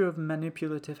structure of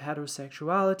manipulative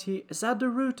heterosexuality is at the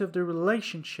root of the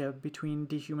relationship between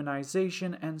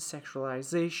dehumanization and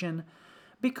sexualization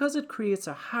because it creates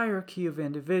a hierarchy of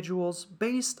individuals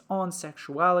based on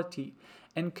sexuality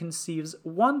and conceives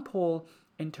one pole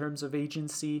in terms of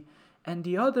agency and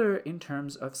the other in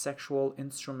terms of sexual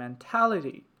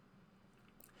instrumentality.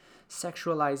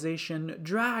 Sexualization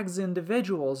drags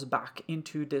individuals back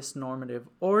into this normative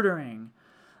ordering.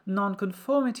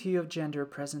 Nonconformity of gender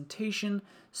presentation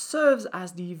serves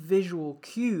as the visual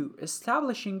cue,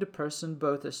 establishing the person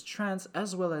both as trans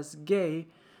as well as gay,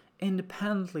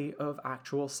 independently of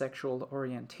actual sexual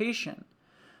orientation.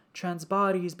 Trans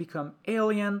bodies become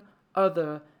alien,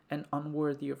 other, and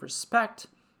unworthy of respect,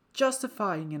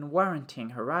 justifying and warranting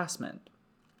harassment.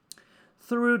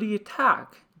 Through the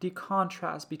attack, the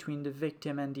contrast between the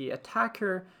victim and the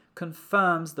attacker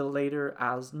confirms the latter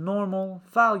as normal,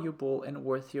 valuable, and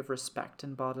worthy of respect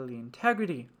and bodily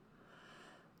integrity.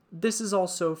 This is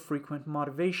also frequent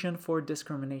motivation for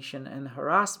discrimination and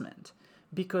harassment,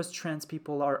 because trans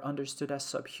people are understood as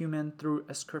subhuman through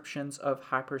ascriptions of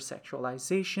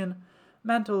hypersexualization,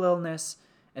 mental illness,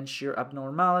 and sheer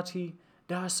abnormality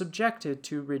that are subjected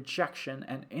to rejection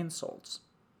and insults.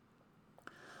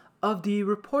 Of the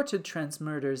reported trans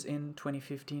murders in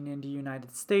 2015 in the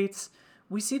United States,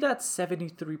 we see that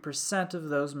 73% of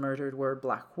those murdered were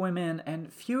black women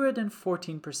and fewer than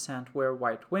 14% were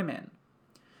white women.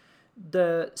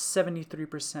 The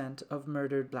 73% of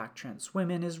murdered black trans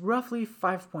women is roughly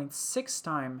 5.6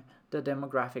 times the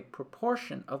demographic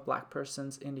proportion of black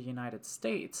persons in the United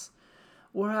States,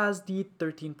 whereas the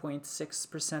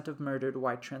 13.6% of murdered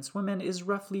white trans women is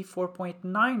roughly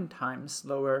 4.9 times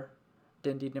lower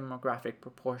than the demographic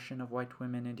proportion of white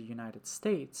women in the United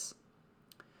States.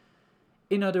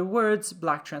 In other words,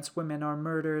 black trans women are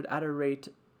murdered at a rate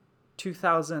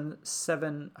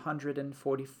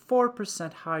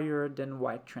 2,744% higher than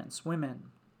white trans women.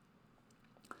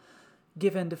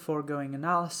 Given the foregoing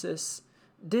analysis,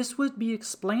 this would be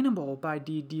explainable by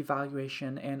the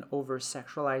devaluation and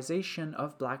over-sexualization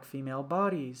of black female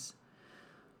bodies.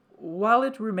 While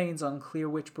it remains unclear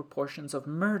which proportions of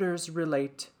murders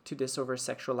relate to this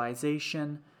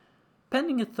over-sexualization,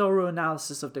 pending a thorough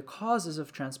analysis of the causes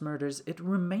of trans murders, it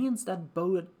remains that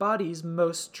both bodies'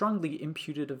 most strongly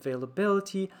imputed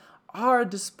availability are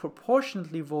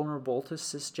disproportionately vulnerable to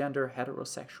cisgender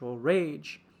heterosexual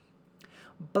rage.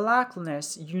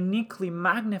 Blackness uniquely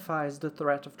magnifies the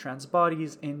threat of trans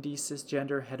bodies in the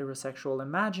cisgender heterosexual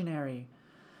imaginary.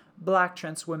 Black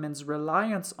trans women's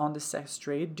reliance on the sex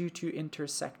trade due to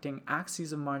intersecting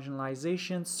axes of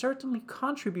marginalization certainly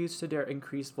contributes to their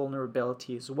increased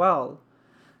vulnerability as well.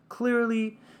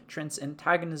 Clearly, trans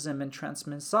antagonism and trans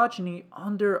misogyny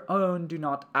on their own do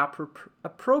not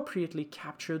appropriately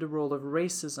capture the role of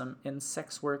racism in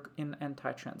sex work in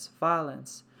anti-trans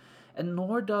violence, and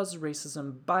nor does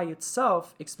racism by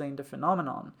itself explain the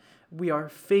phenomenon. We are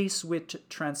faced with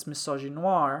trans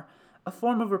misogynoir, a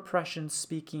form of oppression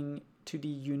speaking to the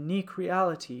unique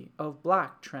reality of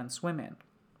black trans women.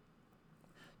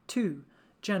 2.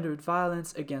 Gendered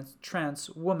violence against trans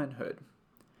womanhood.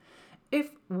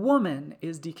 If woman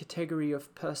is the category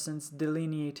of persons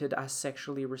delineated as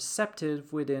sexually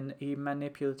receptive within a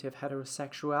manipulative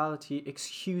heterosexuality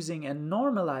excusing and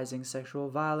normalizing sexual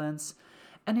violence,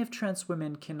 and if trans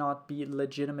women cannot be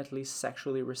legitimately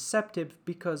sexually receptive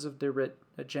because of the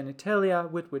genitalia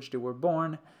with which they were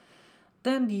born,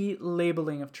 then the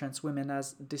labeling of trans women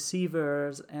as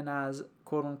deceivers and as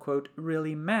quote-unquote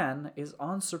really men is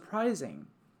unsurprising.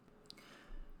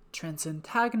 Trans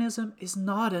antagonism is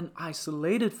not an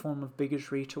isolated form of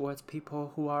bigotry towards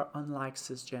people who are unlike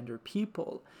cisgender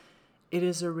people. It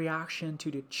is a reaction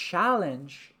to the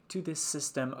challenge to this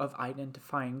system of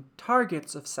identifying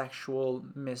targets of sexual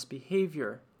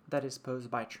misbehavior that is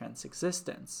posed by trans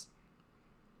existence.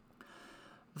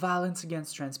 Violence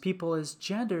against trans people is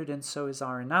gendered, and so is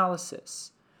our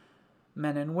analysis.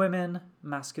 Men and women,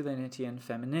 masculinity and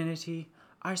femininity,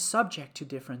 are subject to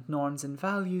different norms and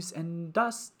values, and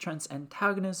thus trans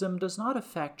antagonism does not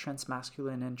affect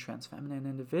transmasculine and transfeminine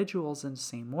individuals in the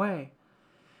same way.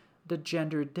 The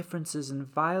gender differences and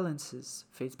violences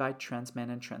faced by trans men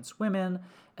and trans women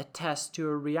attest to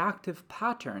a reactive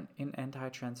pattern in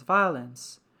anti-trans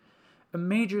violence. A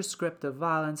major script of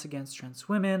violence against trans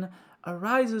women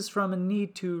arises from a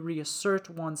need to reassert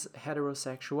one's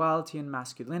heterosexuality and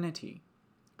masculinity.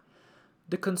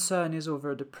 The concern is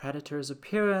over the predator's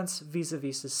appearance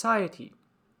vis-a-vis society.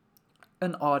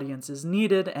 An audience is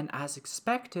needed, and as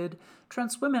expected,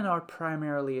 trans women are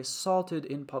primarily assaulted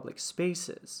in public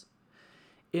spaces.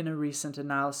 In a recent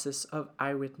analysis of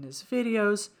eyewitness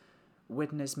videos,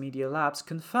 Witness Media Labs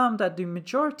confirmed that the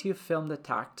majority of filmed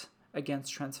attacks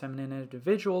against trans feminine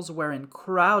individuals were in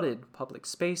crowded public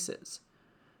spaces.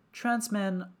 Trans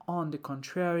men, on the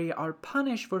contrary, are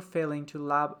punished for failing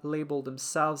to label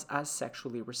themselves as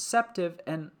sexually receptive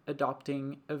and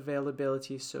adopting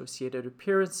availability-associated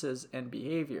appearances and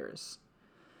behaviors.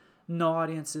 No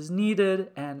audience is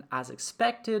needed, and as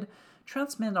expected,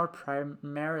 trans men are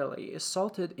primarily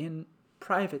assaulted in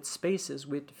private spaces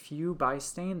with few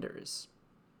bystanders.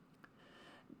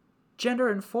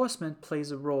 Gender enforcement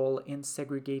plays a role in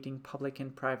segregating public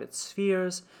and private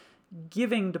spheres,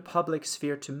 giving the public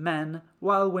sphere to men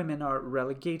while women are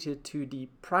relegated to the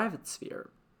private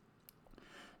sphere.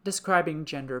 Describing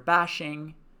gender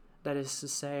bashing, that is to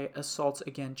say, assaults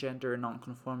against gender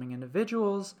nonconforming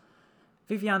individuals,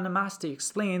 Viviane Namaste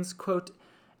explains, quote,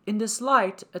 "In this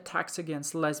light, attacks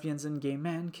against lesbians and gay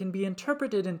men can be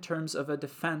interpreted in terms of a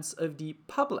defense of the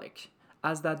public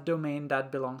as that domain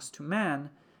that belongs to man,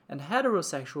 and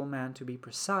heterosexual man to be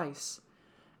precise.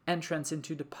 Entrance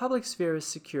into the public sphere is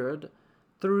secured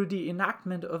through the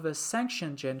enactment of a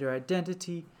sanctioned gender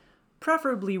identity,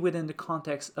 preferably within the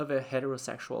context of a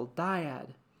heterosexual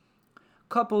dyad.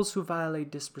 Couples who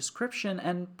violate this prescription,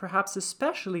 and perhaps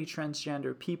especially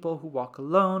transgender people who walk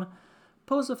alone,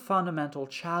 pose a fundamental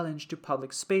challenge to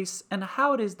public space and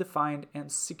how it is defined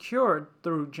and secured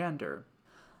through gender.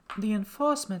 The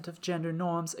enforcement of gender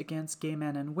norms against gay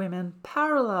men and women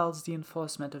parallels the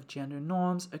enforcement of gender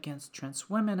norms against trans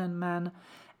women and men,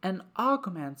 and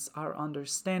augments our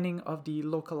understanding of the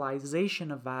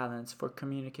localization of violence for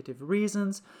communicative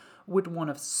reasons with one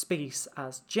of space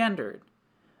as gendered,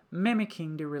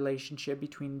 mimicking the relationship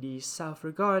between the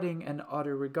self-regarding and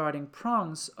other-regarding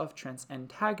prongs of trans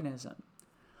antagonism.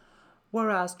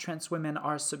 Whereas trans women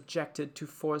are subjected to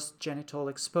forced genital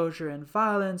exposure and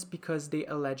violence because they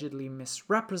allegedly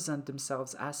misrepresent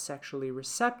themselves as sexually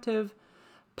receptive,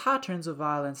 patterns of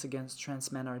violence against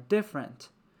trans men are different.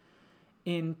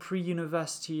 In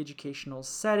pre-university educational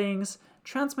settings,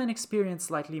 trans men experience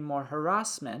slightly more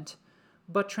harassment,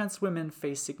 but trans women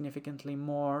face significantly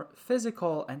more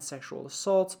physical and sexual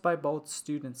assaults by both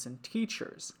students and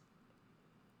teachers.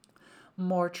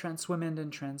 More trans women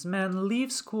than trans men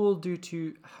leave school due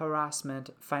to harassment,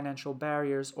 financial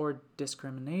barriers, or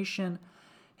discrimination,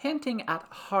 hinting at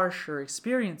harsher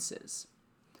experiences.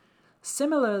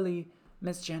 Similarly,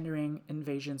 misgendering,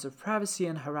 invasions of privacy,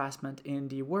 and harassment in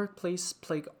the workplace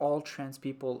plague all trans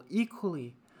people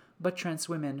equally, but trans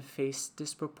women face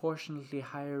disproportionately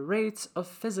higher rates of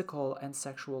physical and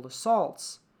sexual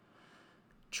assaults.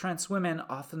 Trans women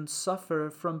often suffer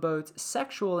from both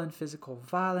sexual and physical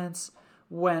violence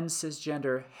when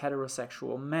cisgender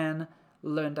heterosexual men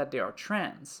learn that they are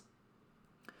trans.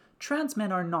 Trans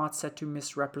men are not said to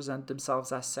misrepresent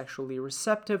themselves as sexually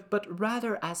receptive, but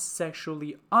rather as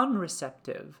sexually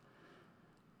unreceptive.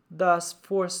 Thus,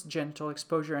 forced genital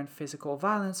exposure and physical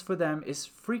violence for them is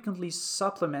frequently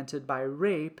supplemented by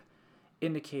rape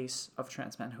in the case of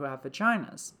trans men who have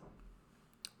vaginas.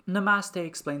 Namaste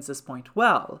explains this point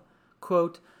well.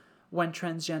 Quote, "When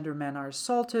transgender men are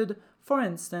assaulted, for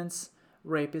instance,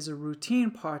 rape is a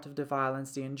routine part of the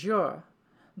violence they endure.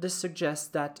 This suggests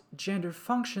that gender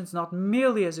functions not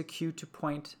merely as a cue to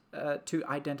point to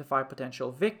identify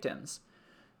potential victims.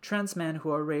 Trans men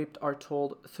who are raped are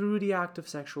told through the act of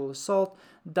sexual assault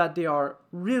that they are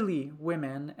really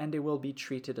women and they will be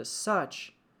treated as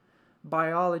such.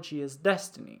 Biology is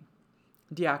destiny.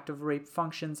 The act of rape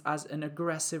functions as an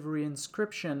aggressive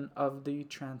reinscription of the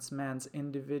trans man's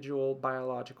individual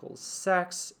biological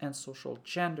sex and social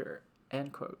gender."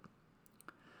 End quote.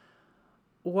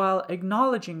 While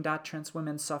acknowledging that trans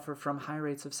women suffer from high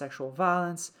rates of sexual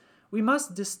violence, we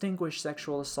must distinguish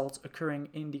sexual assaults occurring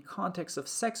in the context of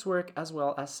sex work as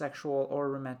well as sexual or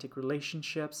romantic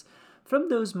relationships from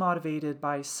those motivated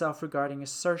by self-regarding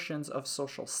assertions of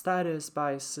social status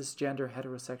by cisgender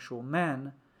heterosexual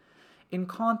men. In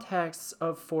contexts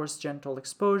of forced genital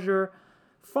exposure,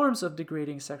 forms of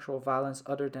degrading sexual violence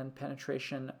other than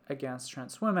penetration against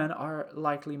trans women are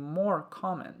likely more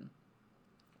common.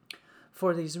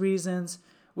 For these reasons,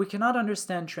 we cannot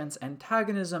understand trans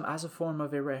antagonism as a form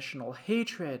of irrational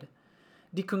hatred.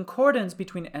 The concordance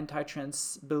between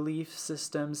anti-trans belief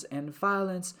systems and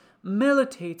violence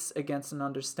militates against an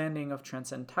understanding of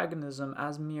trans antagonism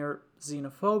as mere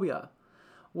xenophobia.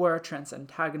 Were trans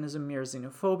antagonism mere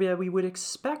xenophobia, we would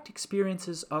expect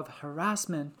experiences of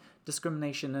harassment,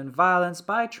 discrimination, and violence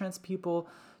by trans people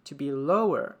to be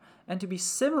lower and to be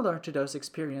similar to those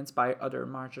experienced by other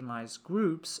marginalized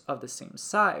groups of the same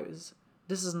size.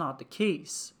 This is not the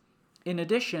case. In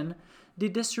addition, the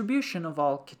distribution of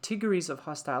all categories of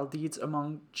hostile deeds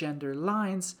among gender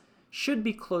lines should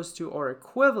be close to or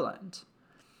equivalent.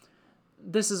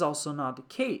 This is also not the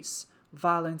case.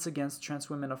 Violence against trans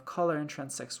women of color and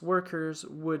trans sex workers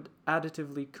would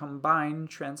additively combine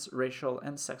trans racial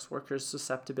and sex workers'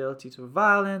 susceptibility to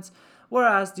violence,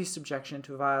 whereas the subjection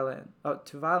to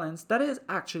violence that is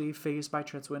actually faced by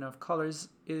trans women of colors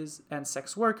and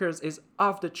sex workers is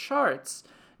off the charts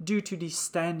due to the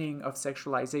standing of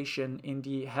sexualization in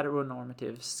the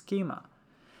heteronormative schema.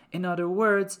 In other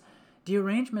words, the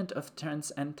arrangement of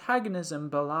trans antagonism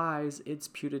belies its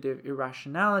putative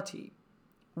irrationality.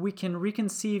 We can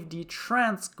reconceive the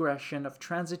transgression of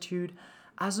transitude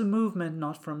as a movement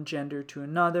not from gender to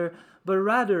another, but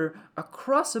rather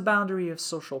across a boundary of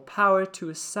social power to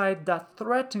a side that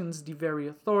threatens the very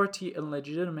authority and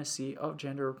legitimacy of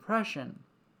gender oppression.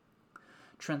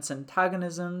 Trans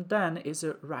antagonism, then, is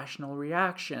a rational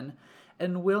reaction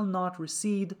and will not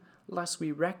recede lest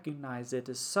we recognize it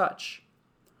as such.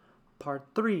 Part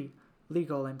 3.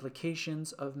 Legal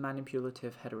implications of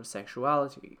manipulative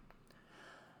heterosexuality.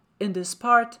 In this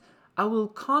part, I will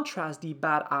contrast the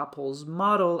bad apples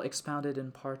model expounded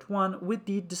in Part 1 with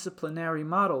the disciplinary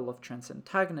model of trans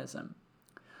antagonism.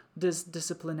 This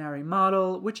disciplinary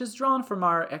model, which is drawn from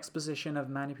our exposition of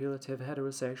manipulative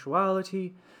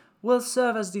heterosexuality, will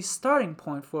serve as the starting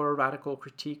point for a radical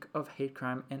critique of hate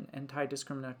crime and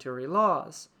anti-discriminatory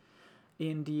laws.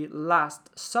 In the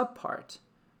last subpart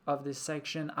of this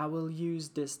section, I will use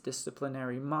this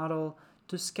disciplinary model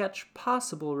to sketch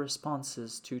possible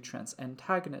responses to trans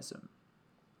antagonism.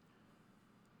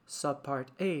 Subpart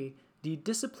A. The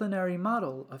disciplinary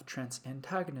model of trans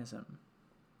antagonism.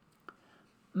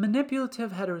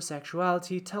 Manipulative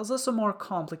heterosexuality tells us a more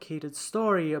complicated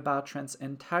story about trans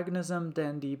antagonism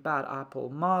than the bad apple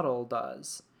model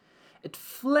does. It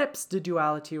flips the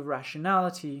duality of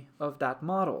rationality of that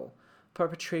model.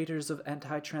 Perpetrators of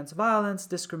anti-trans violence,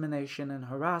 discrimination, and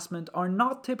harassment are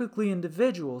not typically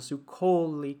individuals who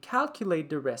coldly calculate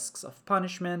the risks of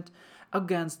punishment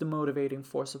against the motivating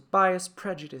force of bias,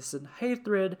 prejudice, and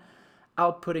hatred,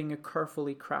 outputting a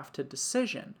carefully crafted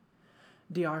decision.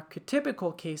 The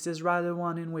archetypical case is rather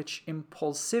one in which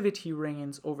impulsivity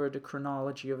reigns over the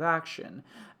chronology of action,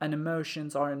 and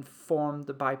emotions are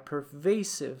informed by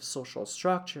pervasive social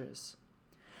structures.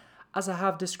 As I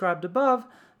have described above,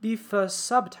 the first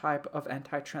subtype of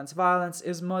anti-trans violence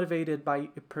is motivated by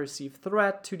a perceived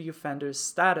threat to the offender's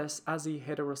status as a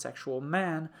heterosexual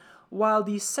man, while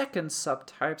the second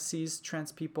subtype sees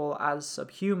trans people as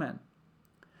subhuman.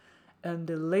 And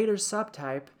the later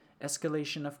subtype,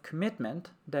 escalation of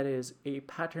commitment, that is, a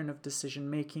pattern of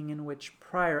decision-making in which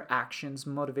prior actions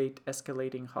motivate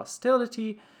escalating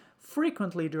hostility,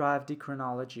 frequently drive the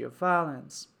chronology of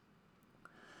violence.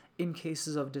 In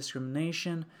cases of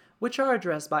discrimination, which are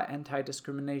addressed by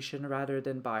anti-discrimination rather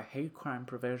than by hate crime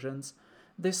provisions,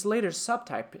 this later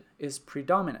subtype is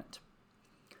predominant.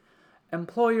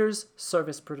 Employers,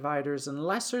 service providers, and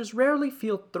lessors rarely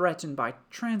feel threatened by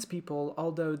trans people,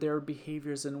 although their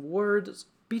behaviors and words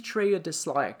betray a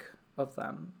dislike of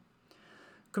them.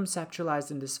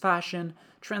 Conceptualized in this fashion,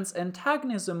 trans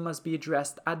antagonism must be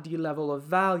addressed at the level of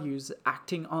values,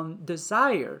 acting on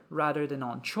desire rather than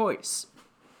on choice.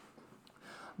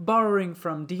 Borrowing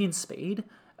from Dean Spade,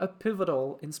 a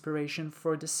pivotal inspiration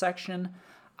for this section,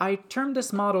 I term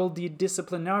this model the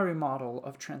disciplinary model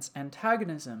of trans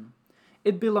antagonism.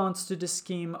 It belongs to the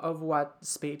scheme of what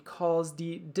Spade calls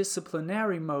the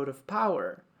disciplinary mode of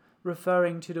power,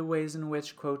 referring to the ways in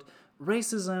which, quote,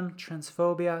 racism,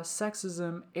 transphobia,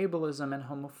 sexism, ableism, and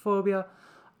homophobia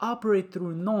operate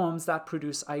through norms that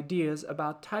produce ideas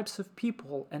about types of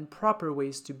people and proper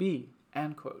ways to be,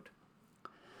 end quote.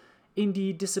 In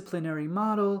the disciplinary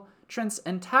model, trans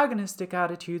antagonistic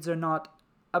attitudes are not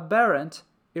aberrant,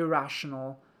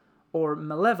 irrational, or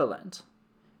malevolent.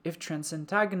 If trans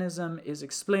antagonism is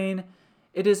explained,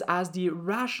 it is as the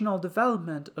rational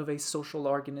development of a social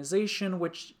organization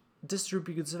which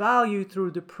distributes value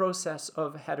through the process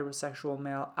of heterosexual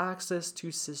male access to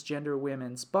cisgender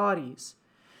women's bodies.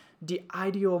 The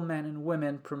ideal men and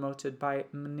women promoted by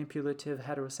manipulative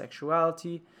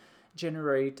heterosexuality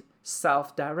generate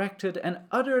self-directed and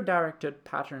other-directed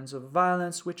patterns of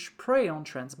violence which prey on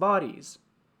trans bodies.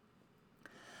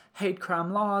 Hate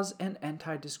crime laws and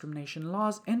anti-discrimination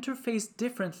laws interface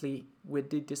differently with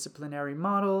the disciplinary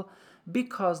model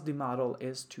because the model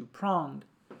is two-pronged.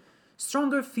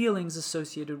 Stronger feelings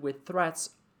associated with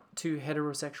threats to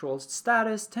heterosexual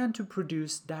status tend to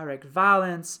produce direct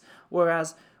violence,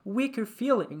 whereas weaker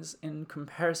feelings in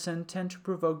comparison tend to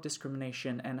provoke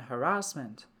discrimination and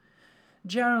harassment.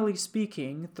 Generally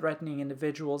speaking, threatening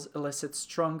individuals elicit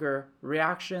stronger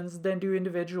reactions than do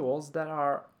individuals that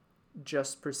are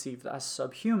just perceived as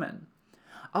subhuman.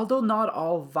 Although not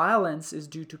all violence is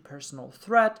due to personal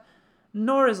threat,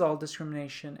 nor is all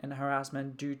discrimination and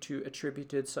harassment due to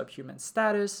attributed subhuman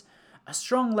status, a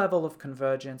strong level of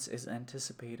convergence is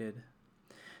anticipated.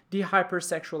 The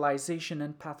hypersexualization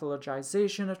and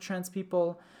pathologization of trans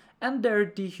people, and their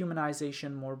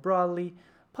dehumanization more broadly,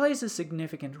 plays a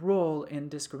significant role in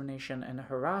discrimination and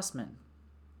harassment.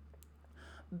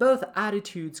 Both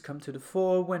attitudes come to the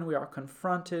fore when we are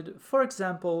confronted, for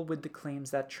example, with the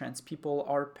claims that trans people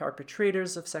are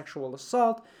perpetrators of sexual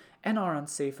assault and are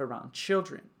unsafe around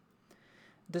children.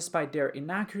 Despite their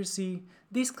inaccuracy,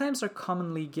 these claims are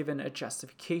commonly given a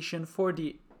justification for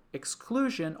the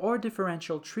exclusion or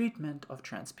differential treatment of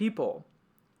trans people.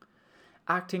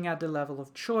 Acting at the level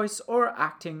of choice or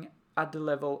acting at the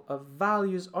level of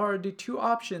values are the two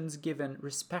options given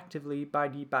respectively by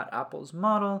the bad apples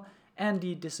model and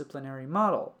the disciplinary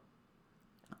model.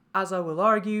 As I will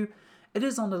argue, it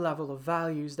is on the level of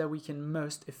values that we can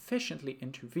most efficiently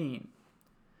intervene.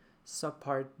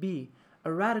 Subpart B,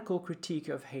 a radical critique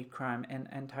of hate crime and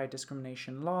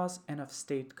anti-discrimination laws and of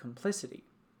state complicity.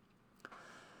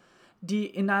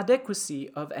 The inadequacy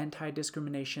of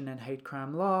anti-discrimination and hate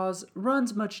crime laws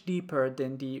runs much deeper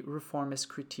than the reformist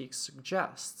critique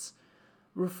suggests.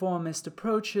 Reformist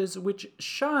approaches which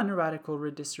shun radical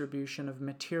redistribution of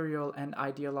material and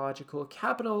ideological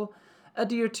capital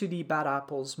adhere to the bad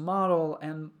apples model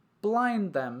and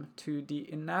blind them to the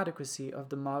inadequacy of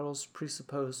the model's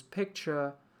presupposed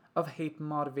picture of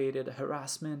hate-motivated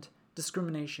harassment,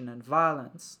 discrimination, and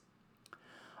violence.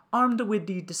 Armed with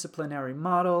the disciplinary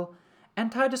model,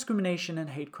 anti-discrimination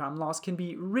and hate crime laws can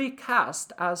be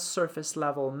recast as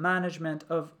surface-level management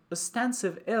of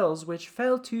ostensive ills which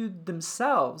fail to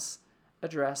themselves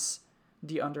address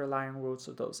the underlying roots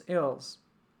of those ills.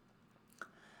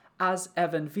 As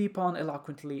Evan Vipon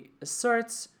eloquently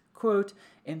asserts, quote,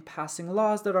 in passing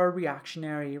laws that are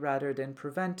reactionary rather than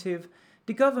preventive,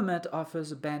 the government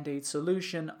offers a band-aid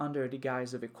solution under the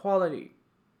guise of equality,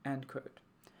 end quote.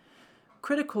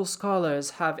 Critical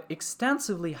scholars have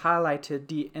extensively highlighted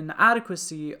the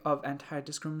inadequacy of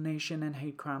anti-discrimination and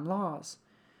hate crime laws.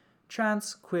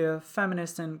 Trans, queer,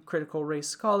 feminist, and critical race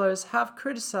scholars have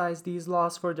criticized these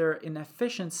laws for their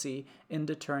inefficiency in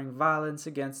deterring violence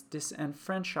against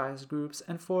disenfranchised groups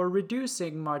and for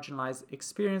reducing marginalized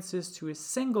experiences to a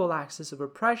single axis of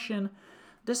oppression,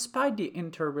 despite the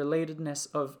interrelatedness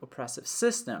of oppressive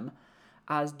system,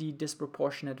 as the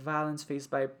disproportionate violence faced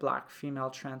by Black female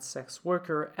trans sex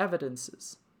worker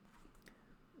evidences.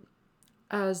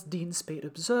 As Dean Spade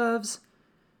observes,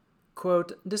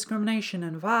 quote, discrimination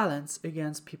and violence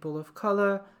against people of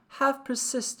color have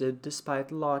persisted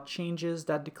despite law changes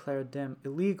that declared them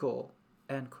illegal,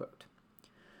 end quote.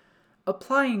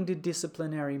 Applying the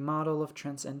disciplinary model of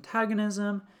trans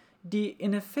antagonism, the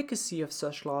inefficacy of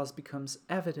such laws becomes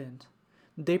evident.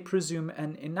 They presume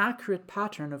an inaccurate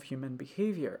pattern of human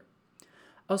behavior.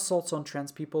 Assaults on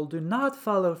trans people do not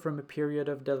follow from a period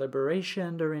of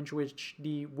deliberation during which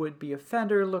the would-be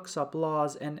offender looks up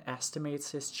laws and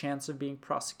estimates his chance of being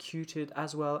prosecuted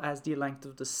as well as the length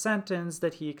of the sentence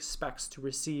that he expects to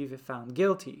receive if found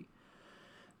guilty.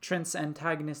 Trans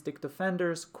antagonistic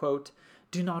defenders, quote,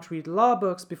 do not read law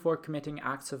books before committing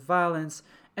acts of violence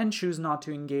and choose not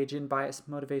to engage in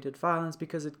bias-motivated violence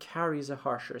because it carries a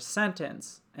harsher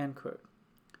sentence, end quote.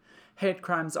 Hate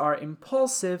crimes are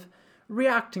impulsive,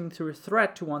 reacting through a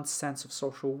threat to one's sense of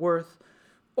social worth,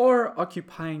 or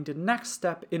occupying the next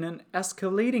step in an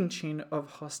escalating chain of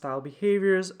hostile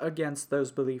behaviors against those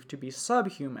believed to be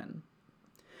subhuman.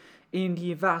 In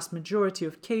the vast majority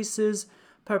of cases,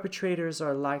 perpetrators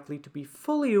are likely to be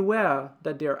fully aware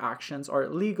that their actions are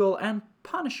illegal and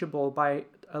punishable by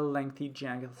a lengthy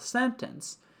jail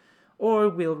sentence, or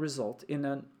will result in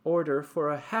an order for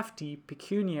a hefty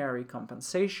pecuniary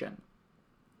compensation.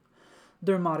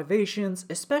 Their motivations,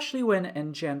 especially when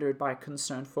engendered by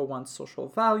concern for one's social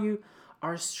value,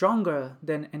 are stronger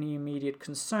than any immediate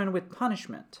concern with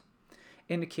punishment.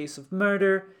 In the case of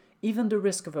murder, even the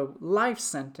risk of a life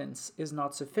sentence is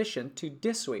not sufficient to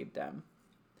dissuade them.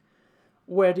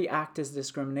 Where the act is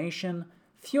discrimination,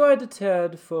 few are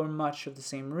deterred for much of the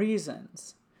same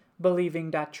reasons. Believing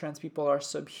that trans people are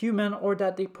subhuman or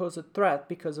that they pose a threat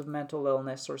because of mental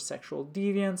illness or sexual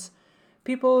deviance,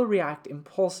 people react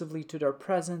impulsively to their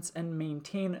presence and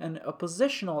maintain an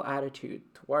oppositional attitude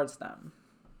towards them.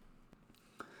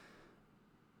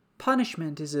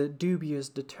 Punishment is a dubious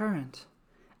deterrent,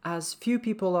 as few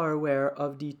people are aware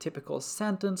of the typical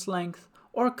sentence length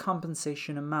or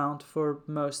compensation amount for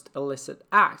most illicit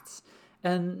acts,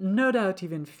 and no doubt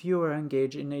even fewer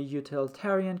engage in a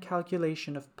utilitarian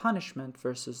calculation of punishment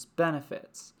versus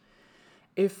benefits.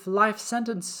 If life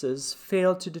sentences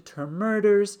fail to deter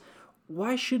murders,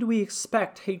 why should we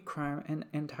expect hate crime and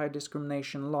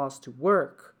anti-discrimination laws to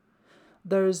work?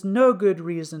 There is no good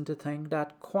reason to think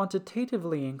that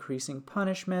quantitatively increasing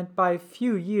punishment by a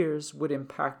few years would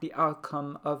impact the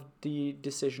outcome of the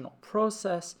decisional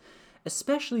process,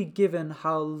 especially given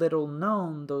how little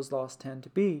known those laws tend to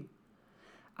be.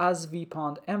 As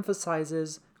Vipond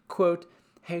emphasizes, quote,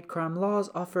 hate crime laws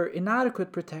offer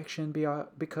inadequate protection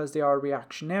because they are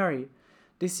reactionary.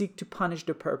 They seek to punish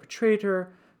the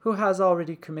perpetrator, who has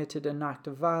already committed an act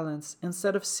of violence,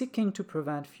 instead of seeking to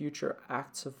prevent future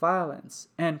acts of violence,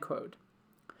 end quote.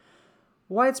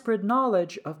 Widespread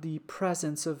knowledge of the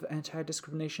presence of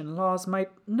anti-discrimination laws might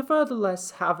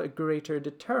nevertheless have a greater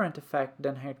deterrent effect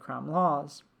than hate crime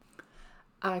laws.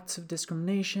 Acts of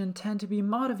discrimination tend to be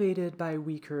motivated by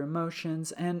weaker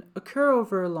emotions and occur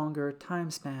over a longer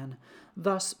time span,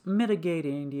 thus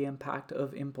mitigating the impact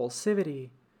of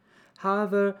impulsivity.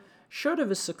 However, short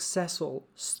of a successful,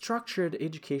 structured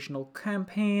educational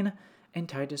campaign,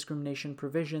 anti-discrimination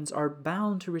provisions are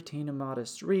bound to retain a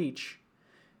modest reach.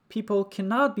 People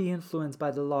cannot be influenced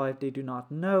by the law if they do not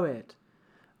know it.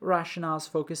 Rationales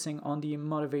focusing on the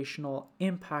motivational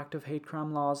impact of hate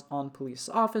crime laws on police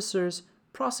officers,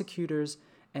 prosecutors,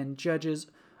 and judges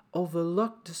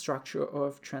overlook the structure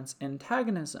of trans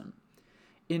antagonism.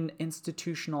 In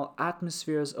institutional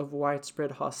atmospheres of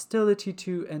widespread hostility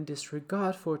to and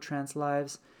disregard for trans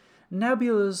lives,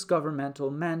 nebulous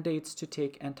governmental mandates to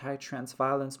take anti-trans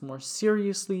violence more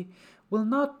seriously will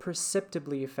not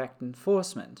perceptibly affect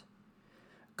enforcement.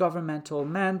 Governmental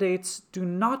mandates do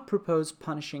not propose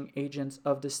punishing agents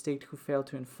of the state who fail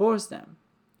to enforce them.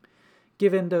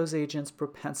 Given those agents'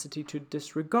 propensity to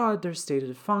disregard their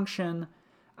stated function,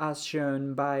 as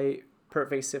shown by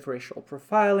pervasive racial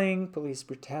profiling, police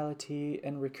brutality,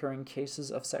 and recurring cases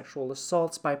of sexual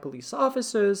assaults by police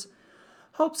officers,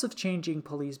 hopes of changing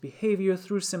police behavior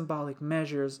through symbolic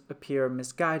measures appear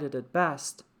misguided at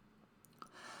best.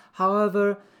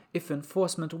 However, if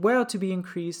enforcement were to be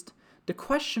increased, the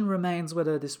question remains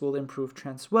whether this will improve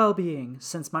trans well-being,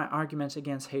 since my argument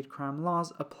against hate crime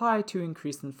laws apply to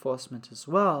increased enforcement as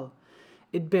well.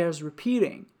 It bears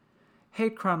repeating.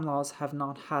 Hate crime laws have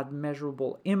not had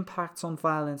measurable impacts on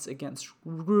violence against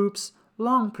groups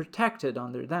long protected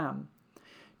under them.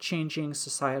 Changing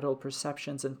societal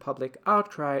perceptions and public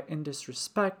outcry in this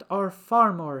respect are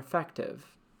far more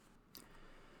effective.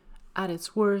 At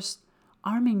its worst,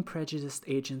 arming prejudiced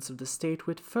agents of the state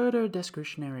with further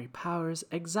discretionary powers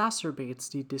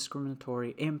exacerbates the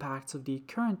discriminatory impacts of the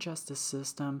current justice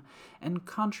system and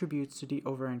contributes to the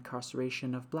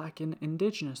over-incarceration of Black and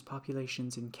Indigenous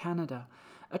populations in Canada,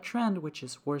 a trend which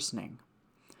is worsening.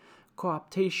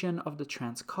 Co-optation of the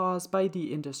trans cause by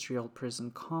the industrial prison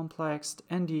complex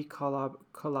and the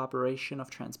collaboration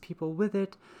of trans people with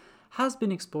it has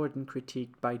been explored and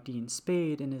critiqued by Dean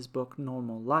Spade in his book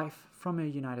Normal Life from a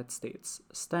United States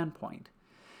standpoint.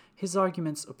 His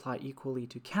arguments apply equally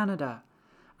to Canada.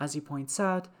 As he points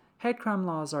out, hate crime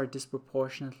laws are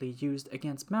disproportionately used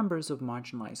against members of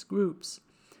marginalized groups.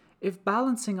 If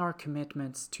balancing our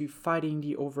commitments to fighting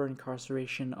the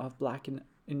over-incarceration of Black and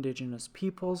indigenous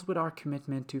peoples, with our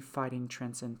commitment to fighting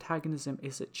trans antagonism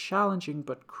is a challenging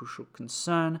but crucial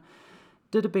concern,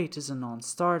 the debate is a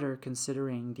non-starter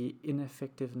considering the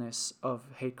ineffectiveness of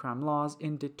hate crime laws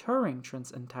in deterring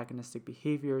trans antagonistic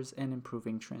behaviors and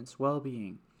improving trans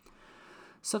well-being.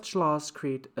 Such laws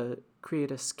create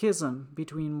a schism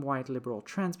between white liberal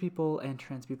trans people and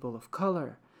trans people of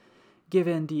color.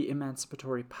 Given the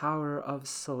emancipatory power of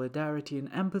solidarity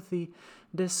and empathy,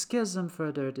 this schism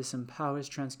further disempowers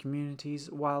trans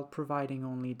communities while providing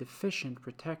only deficient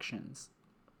protections.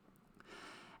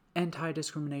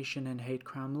 Anti-discrimination and hate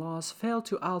crime laws fail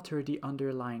to alter the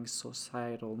underlying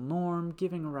societal norm,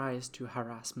 giving rise to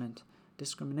harassment,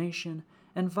 discrimination,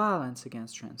 and violence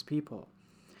against trans people.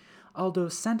 Although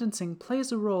sentencing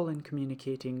plays a role in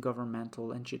communicating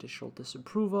governmental and judicial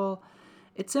disapproval,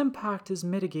 its impact is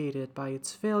mitigated by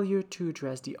its failure to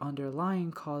address the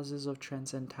underlying causes of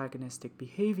trans antagonistic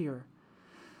behavior.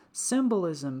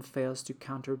 Symbolism fails to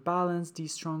counterbalance the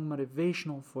strong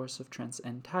motivational force of trans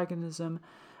antagonism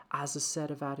as a set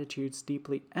of attitudes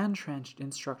deeply entrenched in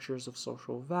structures of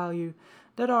social value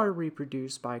that are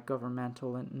reproduced by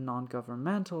governmental and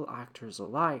non-governmental actors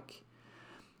alike.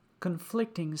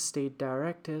 Conflicting state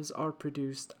directives are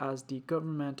produced as the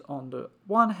government on the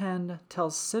one hand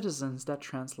tells citizens that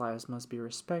trans lives must be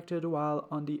respected, while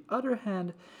on the other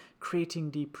hand creating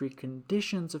the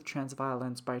preconditions of trans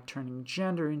violence by turning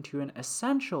gender into an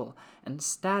essential and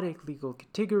static legal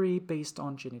category based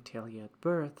on genitalia at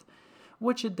birth,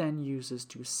 which it then uses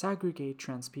to segregate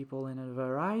trans people in a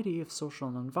variety of social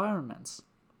environments.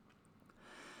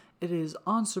 It is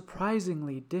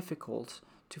unsurprisingly difficult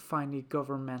to find a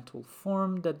governmental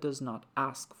form that does not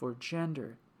ask for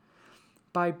gender.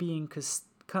 By being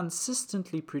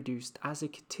consistently produced as a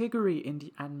category in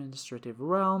the administrative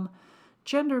realm,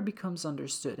 gender becomes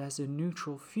understood as a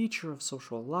neutral feature of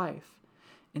social life,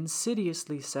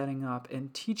 insidiously setting up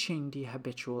and teaching the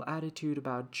habitual attitude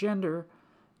about gender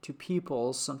to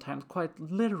people, sometimes quite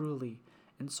literally,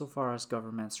 insofar as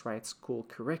governments write school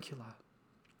curricula.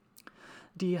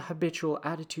 The habitual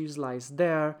attitude lies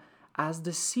there as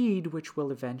the seed which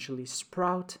will eventually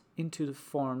sprout into the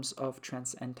forms of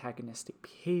trans antagonistic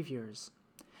behaviors.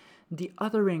 The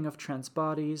othering of trans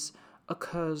bodies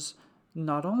occurs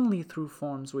not only through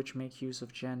forms which make use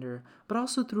of gender, but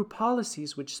also through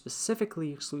policies which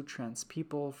specifically exclude trans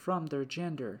people from their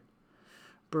gender.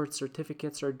 Birth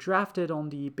certificates are drafted on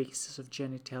the basis of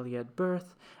genitalia at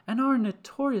birth and are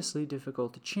notoriously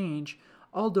difficult to change,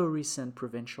 although recent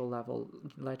provincial level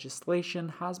legislation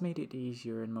has made it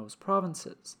easier in most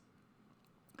provinces.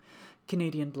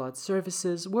 Canadian Blood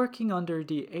Services, working under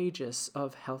the aegis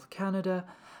of Health Canada,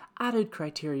 added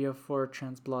criteria for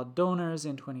trans blood donors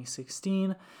in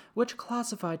 2016, which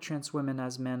classified trans women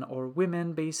as men or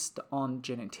women based on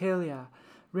genitalia,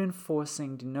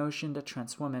 reinforcing the notion that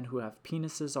trans women who have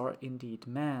penises are indeed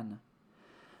men.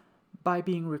 By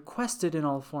being requested in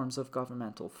all forms of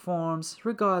governmental forms,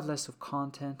 regardless of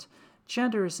content,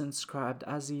 gender is inscribed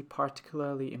as a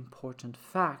particularly important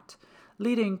fact,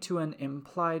 leading to an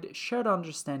implied shared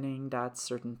understanding that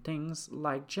certain things,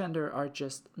 like gender, are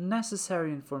just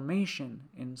necessary information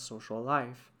in social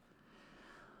life.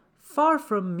 Far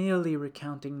from merely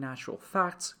recounting natural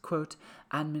facts, quote,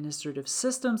 administrative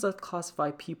systems that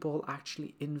classify people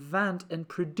actually invent and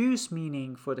produce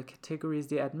meaning for the categories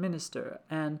they administer,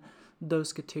 and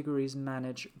those categories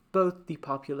manage both the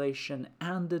population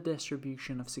and the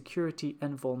distribution of security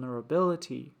and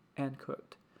vulnerability, end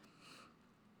quote.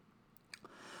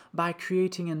 By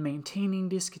creating and maintaining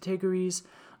these categories,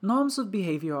 norms of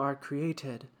behavior are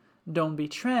created. Don't be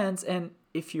trans, and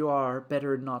if you are,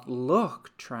 better not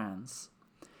look trans.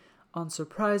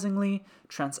 Unsurprisingly,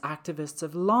 trans activists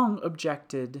have long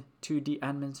objected to the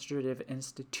administrative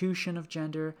institution of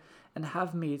gender and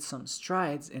have made some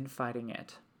strides in fighting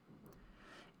it.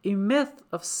 A myth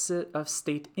of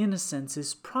state innocence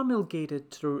is promulgated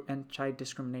through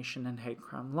anti-discrimination and hate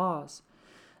crime laws.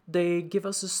 They give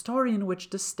us a story in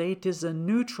which the state is a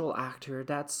neutral actor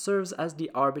that serves as the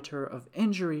arbiter of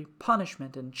injury,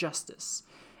 punishment, and justice,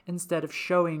 instead of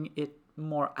showing it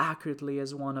more accurately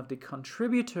as one of the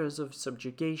contributors of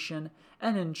subjugation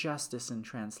and injustice in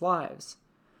trans lives.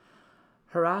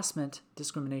 Harassment,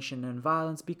 discrimination, and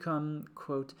violence become,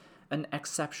 quote, an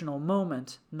exceptional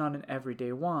moment, not an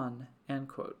everyday one, end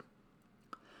quote.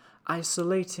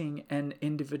 Isolating and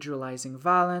individualizing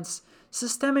violence,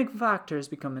 systemic factors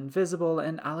become invisible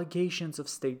and allegations of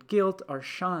state guilt are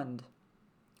shunned.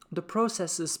 The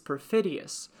process is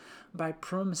perfidious. By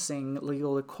promising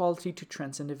legal equality to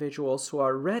trans individuals who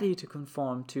are ready to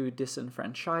conform to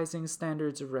disenfranchising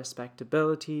standards of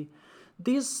respectability,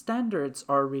 these standards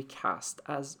are recast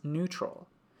as neutral.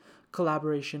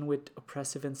 collaboration with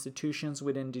oppressive institutions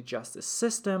within the justice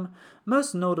system,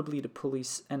 most notably the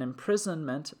police and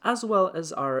imprisonment, as well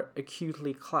as our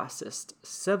acutely classist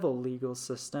civil legal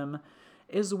system,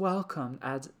 is welcomed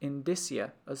as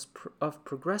indicia of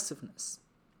progressiveness.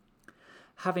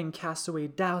 Having cast away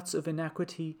doubts of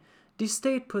inequity, the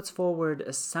state puts forward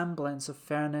a semblance of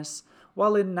fairness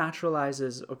while it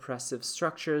naturalizes oppressive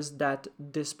structures that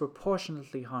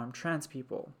disproportionately harm trans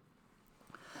people.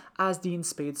 As Dean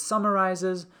Spade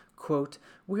summarizes, quote,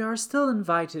 "We are still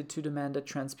invited to demand that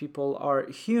trans people are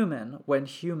human when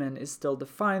human is still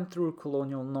defined through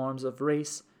colonial norms of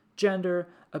race, gender,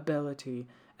 ability,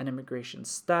 and immigration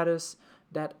status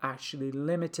that actually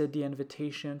limited the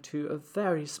invitation to a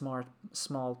very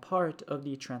small part of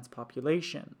the trans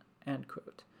population." End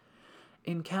quote.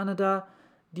 In Canada,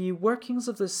 the workings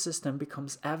of this system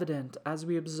becomes evident as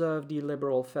we observe the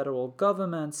Liberal federal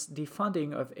government's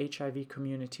defunding of HIV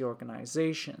community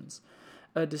organizations,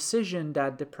 a decision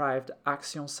that deprived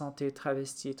Action Santé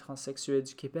Travesti et Transsexuelle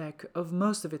du Québec of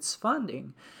most of its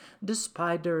funding,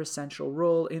 despite their essential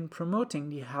role in promoting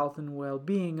the health and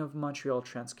well-being of Montreal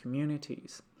trans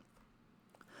communities.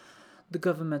 The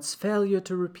government's failure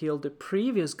to repeal the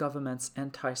previous government's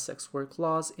anti-sex work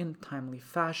laws in timely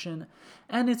fashion,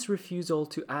 and its refusal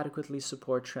to adequately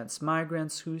support trans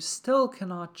migrants who still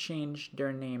cannot change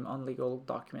their name on legal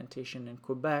documentation in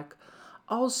Quebec,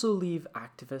 also leave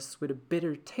activists with a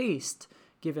bitter taste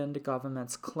given the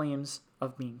government's claims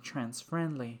of being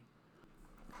trans-friendly.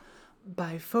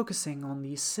 By focusing on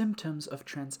the symptoms of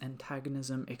trans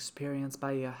antagonism experienced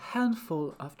by a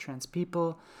handful of trans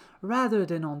people, rather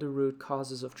than on the root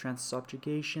causes of trans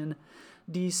subjugation,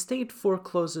 the state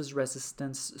forecloses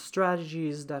resistance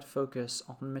strategies that focus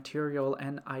on material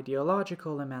and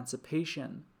ideological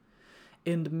emancipation.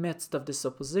 In the midst of this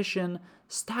opposition,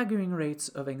 staggering rates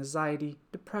of anxiety,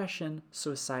 depression,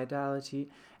 suicidality,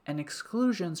 and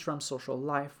exclusions from social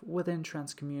life within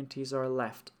trans communities are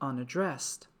left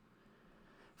unaddressed.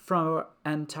 From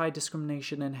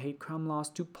anti-discrimination and hate crime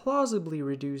laws to plausibly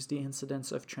reduce the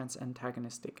incidence of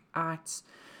trans-antagonistic acts,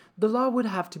 the law would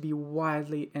have to be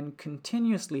widely and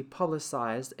continuously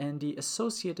publicized, and the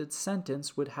associated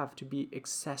sentence would have to be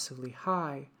excessively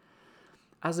high.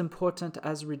 As important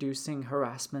as reducing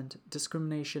harassment,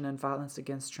 discrimination, and violence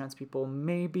against trans people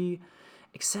may be,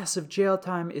 excessive jail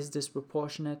time is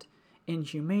disproportionate,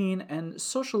 inhumane, and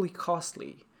socially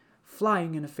costly,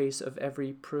 flying in the face of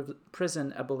every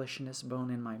prison abolitionist bone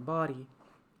in my body.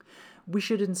 We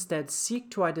should instead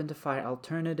seek to identify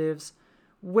alternatives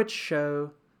which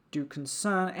show due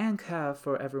concern and care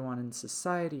for everyone in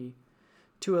society.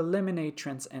 To eliminate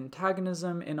trans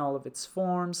antagonism in all of its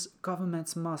forms,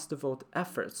 governments must devote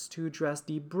efforts to address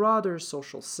the broader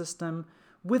social system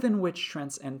within which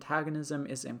trans antagonism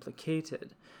is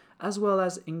implicated, as well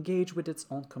as engage with its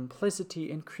own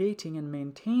complicity in creating and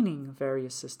maintaining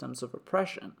various systems of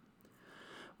oppression.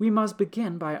 We must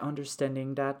begin by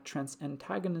understanding that trans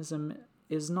antagonism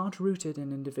is not rooted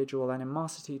in individual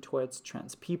animosity towards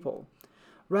trans people.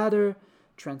 Rather,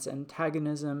 trans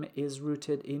antagonism is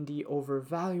rooted in the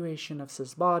overvaluation of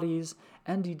cis bodies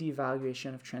and the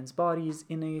devaluation of trans bodies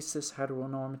in a cis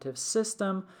heteronormative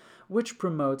system which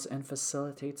promotes and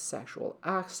facilitates sexual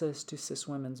access to cis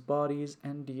women's bodies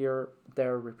and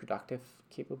their reproductive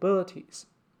capabilities.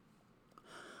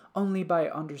 Only by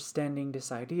understanding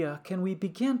this idea can we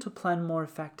begin to plan more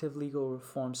effective legal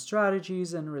reform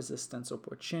strategies and resistance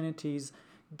opportunities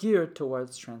geared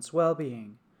towards trans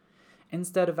well-being.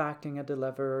 Instead of acting at the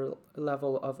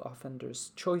level of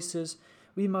offenders' choices,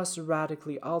 we must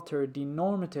radically alter the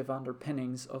normative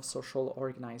underpinnings of social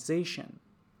organization.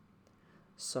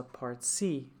 Subpart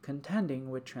C, contending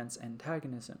with trans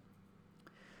antagonism.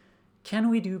 Can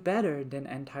we do better than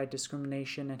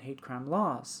anti-discrimination and hate crime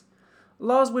laws?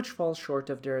 Laws which fall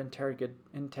short of their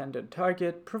intended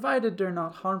target, provided they're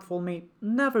not harmful, may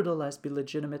nevertheless be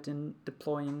legitimate in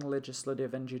deploying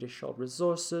legislative and judicial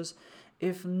resources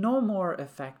if no more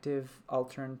effective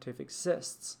alternative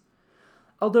exists.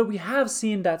 Although we have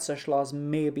seen that such laws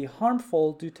may be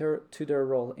harmful due to their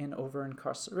role in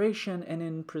over-incarceration and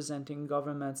in presenting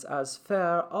governments as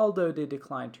fair, although they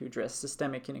decline to address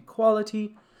systemic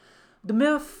inequality, the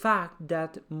mere fact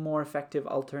that more effective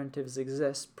alternatives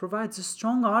exist provides a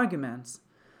strong argument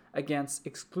against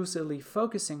exclusively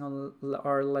focusing on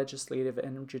our legislative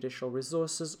and judicial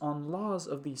resources on laws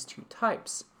of these two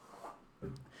types.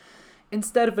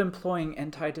 Instead of employing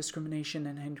anti-discrimination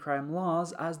and hate crime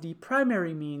laws as the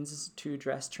primary means to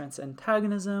address trans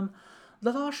antagonism,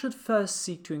 the law should first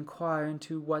seek to inquire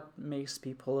into what makes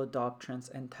people adopt trans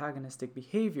antagonistic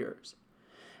behaviors.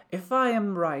 If I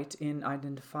am right in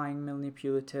identifying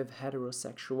manipulative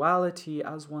heterosexuality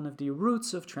as one of the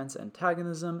roots of trans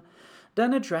antagonism,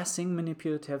 then addressing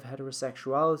manipulative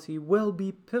heterosexuality will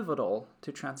be pivotal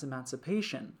to trans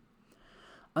emancipation.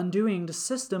 Undoing the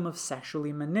system of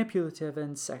sexually manipulative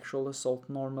and sexual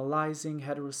assault normalizing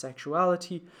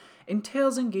heterosexuality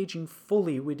entails engaging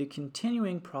fully with the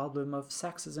continuing problem of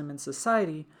sexism in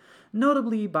society,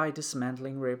 notably by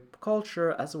dismantling rape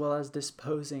culture as well as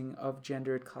disposing of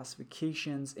gendered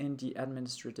classifications in the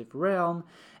administrative realm,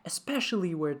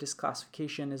 especially where this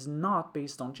classification is not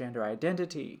based on gender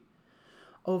identity.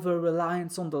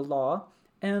 Over-reliance on the law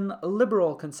and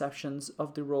liberal conceptions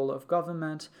of the role of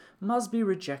government must be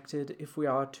rejected if we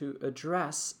are to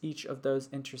address each of those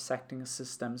intersecting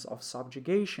systems of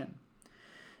subjugation.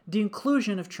 The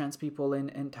inclusion of trans people in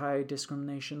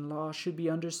anti-discrimination law should be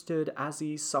understood as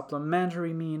a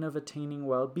supplementary means of attaining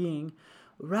well-being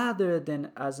rather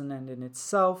than as an end in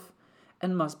itself,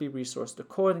 and must be resourced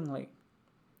accordingly.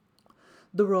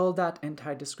 The role that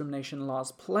anti-discrimination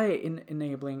laws play in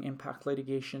enabling impact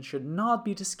litigation should not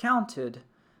be discounted,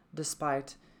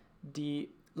 despite the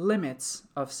limits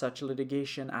of such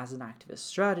litigation as an activist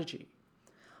strategy.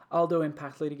 Although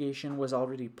impact litigation was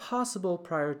already possible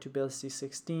prior to Bill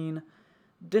C-16,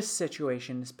 this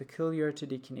situation is peculiar to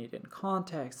the Canadian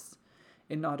context.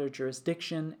 In other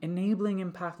jurisdictions, enabling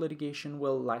impact litigation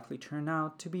will likely turn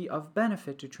out to be of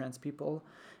benefit to trans people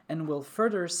and will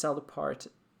further set apart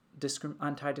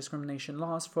anti-discrimination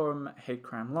laws from hate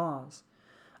crime laws.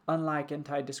 Unlike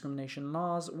anti-discrimination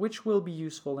laws, which will be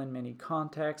useful in many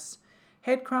contexts,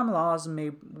 hate crime laws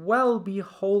may well be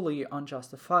wholly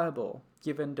unjustifiable,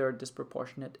 given their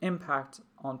disproportionate impact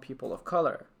on people of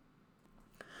color.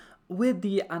 With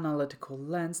the analytical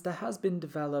lens that has been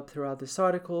developed throughout this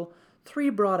article,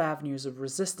 three broad avenues of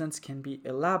resistance can be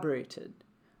elaborated: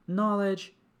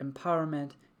 knowledge,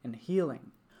 empowerment, and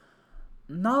healing.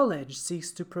 Knowledge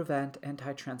seeks to prevent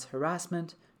anti-trans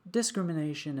harassment,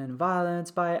 discrimination, and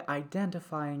violence by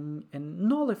identifying and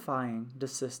nullifying the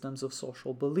systems of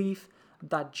social belief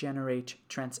that generate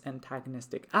trans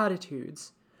antagonistic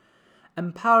attitudes.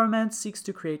 Empowerment seeks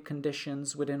to create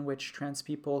conditions within which trans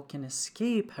people can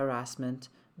escape harassment,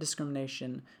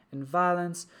 discrimination, and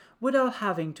violence without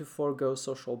having to forego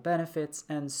social benefits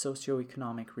and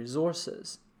socioeconomic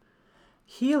resources.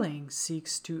 Healing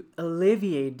seeks to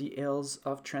alleviate the ills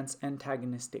of trans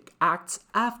antagonistic acts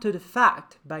after the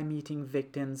fact by meeting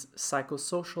victims'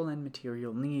 psychosocial and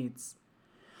material needs.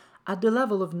 At the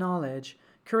level of knowledge,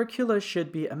 curricula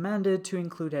should be amended to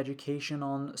include education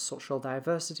on social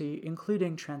diversity,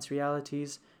 including trans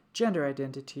realities, gender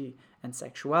identity, and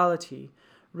sexuality,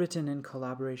 written in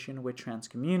collaboration with trans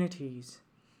communities.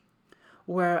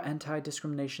 Where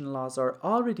anti-discrimination laws are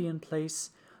already in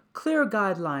place, clear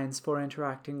guidelines for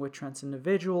interacting with trans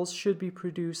individuals should be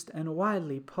produced and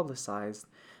widely publicized,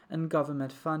 and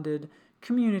government-funded,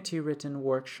 community-written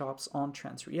workshops on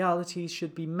trans realities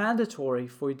should be mandatory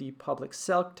for the public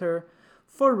sector,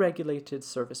 for regulated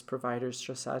service providers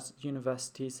such as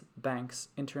universities, banks,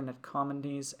 internet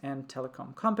companies, and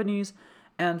telecom companies,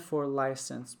 and for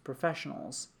licensed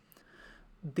professionals.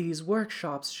 These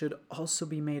workshops should also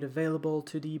be made available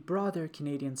to the broader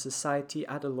Canadian society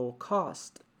at a low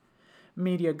cost.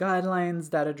 Media guidelines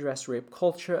that address rape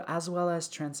culture as well as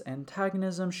trans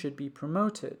antagonism should be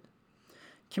promoted.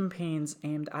 Campaigns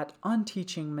aimed at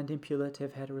unteaching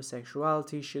manipulative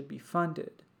heterosexuality should be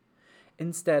funded.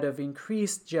 Instead of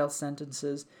increased jail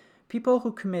sentences, people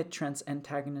who commit trans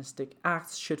antagonistic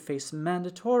acts should face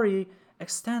mandatory,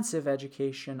 extensive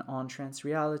education on trans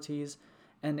realities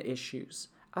and issues,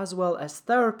 as well as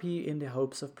therapy in the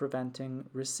hopes of preventing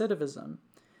recidivism.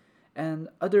 And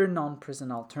other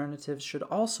non-prison alternatives should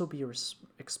also be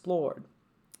explored.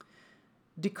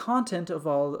 The content of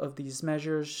all of these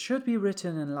measures should be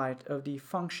written in light of the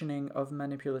functioning of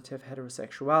manipulative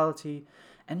heterosexuality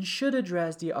and should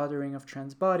address the othering of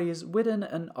trans bodies within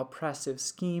an oppressive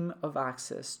scheme of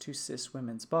access to cis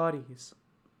women's bodies.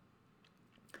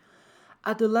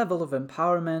 At the level of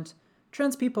empowerment,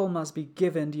 trans people must be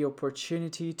given the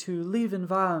opportunity to live in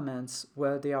environments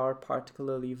where they are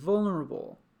particularly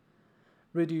vulnerable.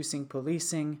 Reducing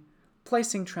policing,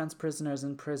 placing trans prisoners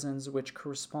in prisons which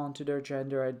correspond to their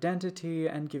gender identity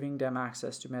and giving them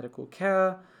access to medical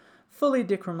care, fully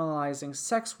decriminalizing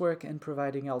sex work and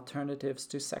providing alternatives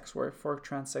to sex work for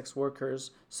trans sex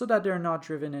workers so that they're not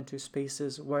driven into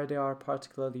spaces where they are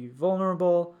particularly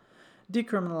vulnerable,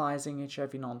 decriminalizing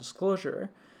HIV non-disclosure,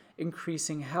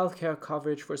 increasing healthcare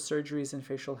coverage for surgeries and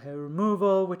facial hair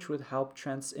removal, which would help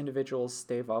trans individuals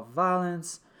stave off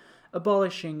violence,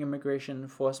 abolishing immigration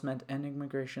enforcement and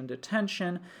immigration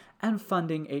detention, and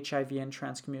funding HIV and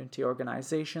trans community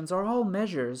organizations are all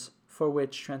measures for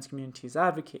which trans communities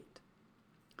advocate.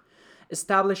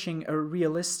 Establishing a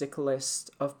realistic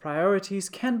list of priorities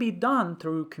can be done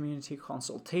through community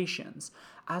consultations,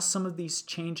 as some of these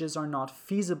changes are not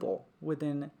feasible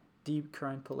within the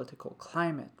current political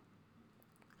climate.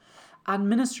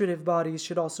 Administrative bodies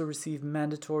should also receive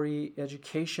mandatory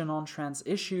education on trans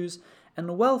issues,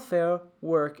 and welfare,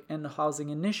 work, and housing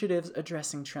initiatives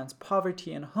addressing trans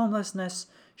poverty and homelessness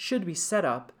should be set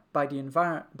up by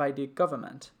the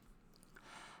government.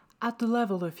 At the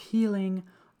level of healing,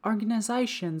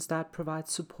 organizations that provide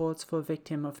supports for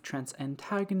victims of trans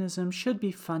antagonism should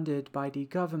be funded by the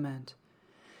government.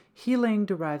 Healing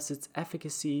derives its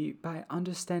efficacy by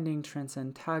understanding trans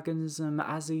antagonism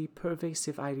as a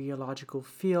pervasive ideological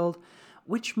field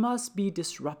which must be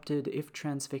disrupted if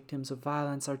trans victims of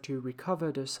violence are to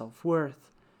recover their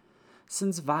self-worth.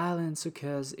 Since violence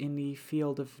occurs in the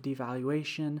field of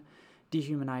devaluation,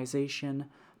 dehumanization,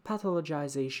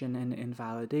 pathologization, and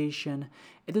invalidation,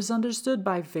 it is understood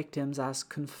by victims as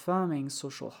confirming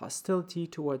social hostility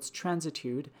towards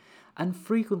transitude and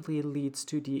frequently leads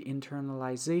to the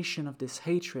internalization of this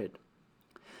hatred.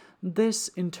 This,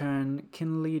 in turn,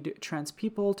 can lead trans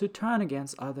people to turn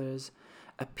against others,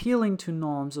 appealing to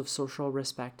norms of social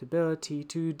respectability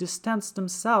to distance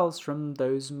themselves from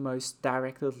those most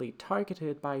directly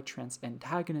targeted by trans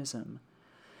antagonism.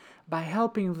 By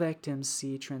helping victims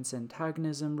see trans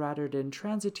antagonism rather than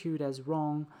transitude as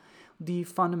wrong, the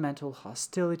fundamental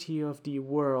hostility of the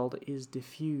world is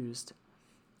diffused.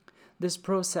 This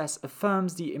process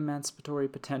affirms the emancipatory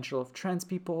potential of trans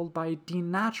people by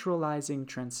denaturalizing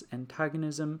trans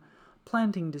antagonism,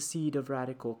 planting the seed of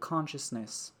radical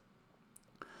consciousness.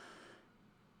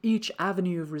 Each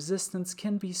avenue of resistance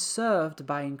can be served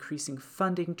by increasing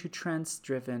funding to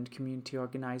trans-driven community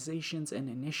organizations and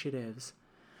initiatives.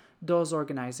 Those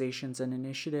organizations and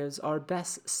initiatives are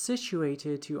best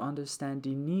situated to understand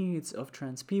the needs of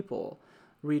trans people,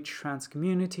 reach trans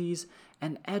communities,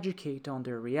 and educate on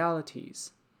their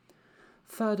realities.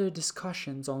 Further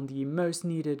discussions on the most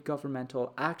needed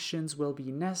governmental actions will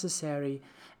be necessary,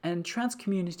 and trans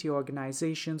community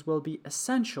organizations will be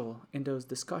essential in those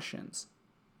discussions.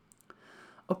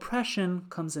 Oppression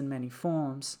comes in many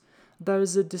forms. There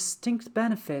is a distinct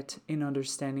benefit in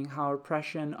understanding how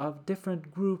oppression of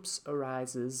different groups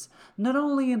arises, not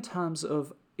only in terms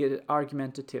of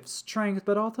argumentative strength,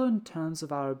 but also in terms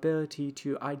of our ability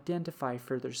to identify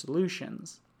further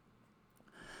solutions.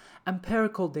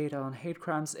 Empirical data on hate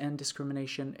crimes and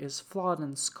discrimination is flawed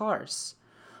and scarce.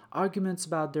 Arguments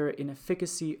about their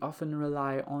inefficacy often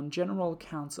rely on general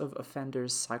accounts of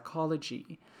offenders'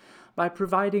 psychology. By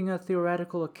providing a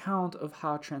theoretical account of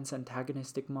how trans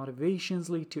antagonistic motivations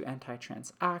lead to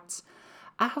anti-trans acts,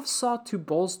 I have sought to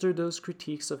bolster those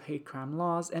critiques of hate crime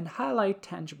laws and highlight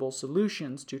tangible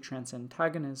solutions to trans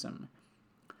antagonism.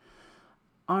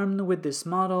 Armed with this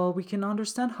model, we can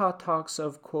understand how talks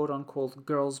of quote-unquote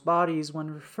girls' bodies when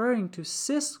referring to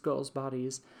cis girls'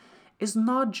 bodies is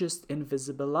not just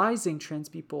invisibilizing trans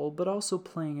people, but also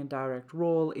playing a direct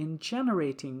role in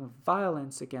generating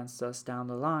violence against us down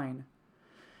the line.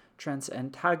 Trans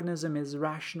antagonism is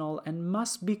rational and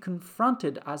must be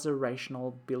confronted as a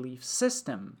rational belief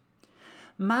system.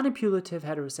 Manipulative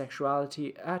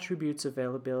heterosexuality attributes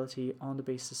availability on the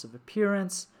basis of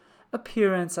appearance.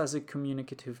 Appearance as a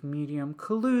communicative medium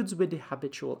colludes with the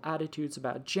habitual attitudes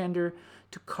about gender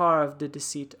to carve the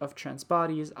deceit of trans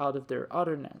bodies out of their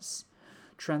otherness.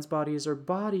 Trans bodies are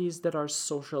bodies that are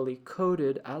socially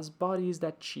coded as bodies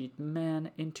that cheat men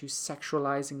into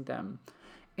sexualizing them,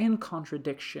 in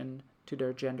contradiction to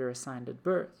their gender assigned at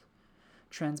birth.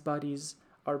 Trans bodies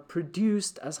are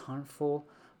produced as harmful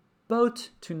both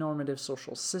to normative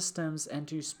social systems and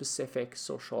to specific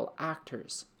social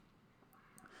actors.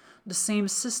 The same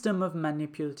system of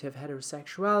manipulative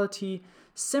heterosexuality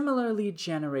similarly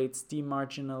generates the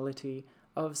marginality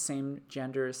of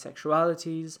same-gender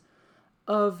sexualities,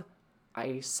 of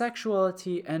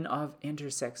asexuality, and of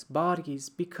intersex bodies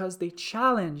because they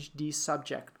challenge the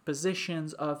subject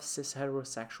positions of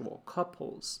cis-heterosexual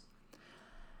couples.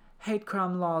 Hate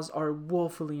crime laws are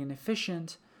woefully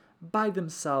inefficient by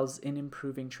themselves in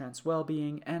improving trans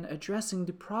well-being and addressing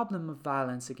the problem of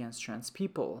violence against trans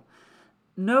people.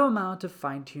 No amount of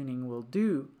fine-tuning will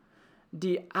do.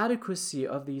 The adequacy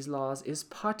of these laws is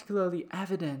particularly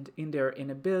evident in their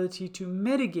inability to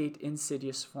mitigate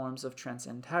insidious forms of trans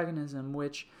antagonism,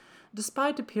 which,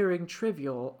 despite appearing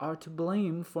trivial, are to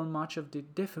blame for much of the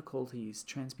difficulties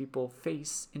trans people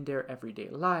face in their everyday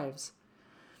lives.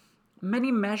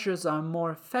 Many measures are more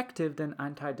effective than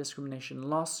anti-discrimination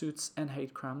lawsuits and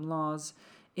hate crime laws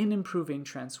in improving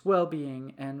trans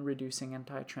well-being and reducing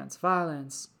anti-trans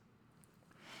violence.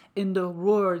 In the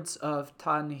words of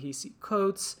Ta-Nehisi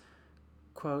Coates,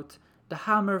 quote, "The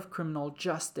hammer of criminal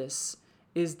justice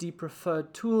is the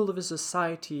preferred tool of a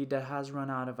society that has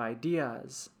run out of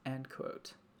ideas," end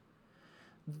quote.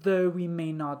 Though we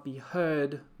may not be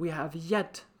heard, we have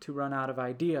yet to run out of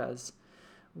ideas.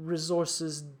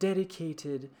 Resources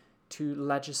dedicated to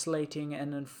legislating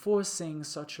and enforcing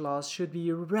such laws should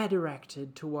be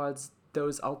redirected towards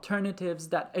those alternatives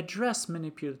that address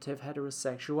manipulative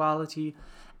heterosexuality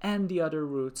and the other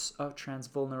roots of trans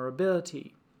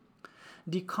vulnerability.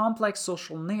 The complex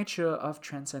social nature of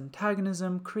trans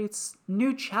antagonism creates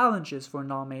new challenges for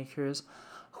lawmakers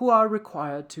who are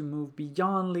required to move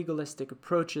beyond legalistic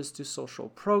approaches to social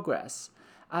progress,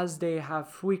 as they have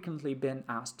frequently been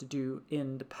asked to do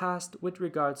in the past with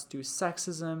regards to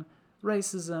sexism,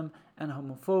 racism, and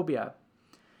homophobia.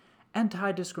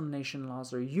 Anti-discrimination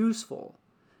laws are useful.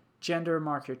 Gender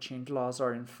marker change laws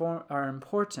are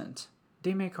important.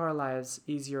 They make our lives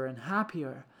easier and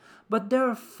happier, but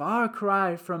they're a far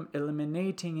cry from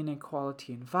eliminating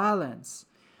inequality and violence.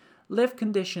 Lived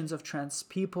conditions of trans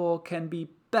people can be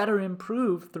better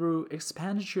improved through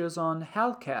expenditures on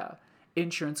healthcare,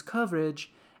 insurance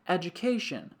coverage,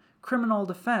 education, criminal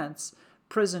defense,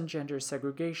 prison gender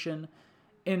segregation,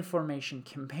 information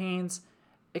campaigns,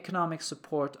 economic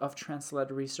support of trans-led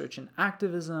research and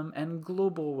activism, and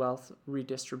global wealth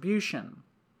redistribution.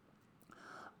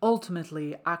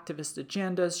 Ultimately, activist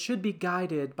agendas should be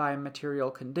guided by material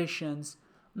conditions,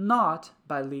 not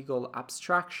by legal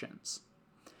abstractions.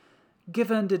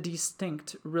 Given the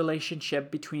distinct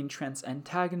relationship between trans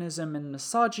antagonism and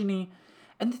misogyny,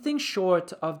 anything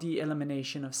short of the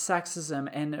elimination of sexism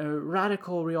and a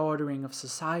radical reordering of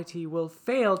society will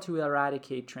fail to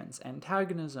eradicate trans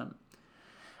antagonism.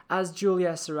 As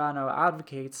Julia Serrano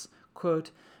advocates,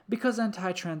 quote, "Because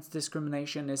anti-trans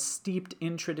discrimination is steeped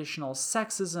in traditional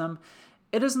sexism,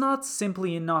 it is not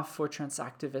simply enough for trans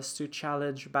activists to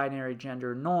challenge binary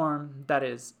gender norm, that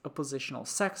is, oppositional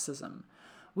sexism.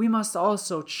 We must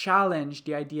also challenge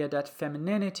the idea that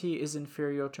femininity is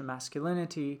inferior to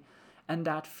masculinity and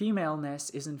that femaleness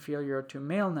is inferior to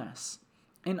maleness.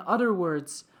 In other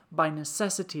words, by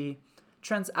necessity,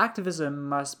 trans activism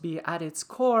must be at its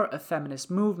core a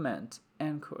feminist movement,"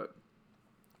 end quote.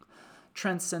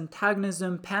 Trans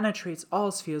antagonism penetrates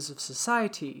all spheres of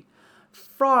society.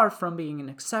 Far from being an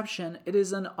exception, it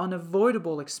is an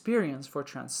unavoidable experience for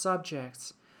trans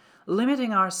subjects.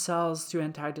 Limiting ourselves to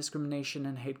anti-discrimination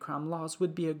and hate crime laws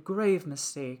would be a grave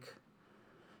mistake.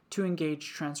 To engage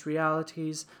trans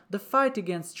realities, the fight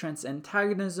against trans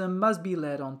antagonism must be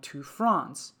led on two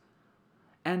fronts: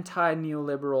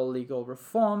 anti-neoliberal legal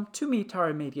reform to meet our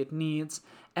immediate needs,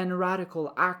 and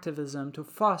radical activism to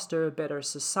foster a better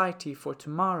society for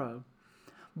tomorrow.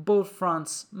 Both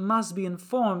fronts must be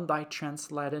informed by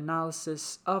trans-led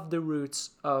analysis of the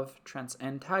roots of trans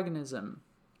antagonism.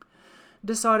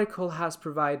 This article has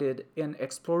provided an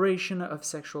exploration of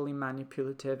sexually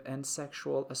manipulative and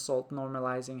sexual assault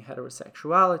normalizing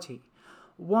heterosexuality,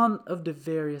 one of the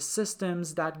various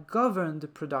systems that govern the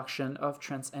production of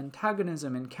trans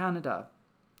antagonism in Canada.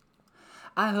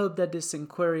 I hope that this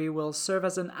inquiry will serve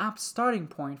as an apt starting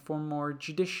point for more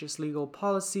judicious legal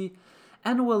policy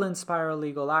and will inspire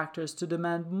legal actors to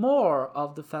demand more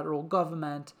of the federal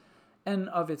government and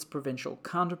of its provincial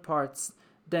counterparts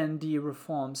than the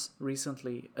reforms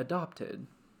recently adopted.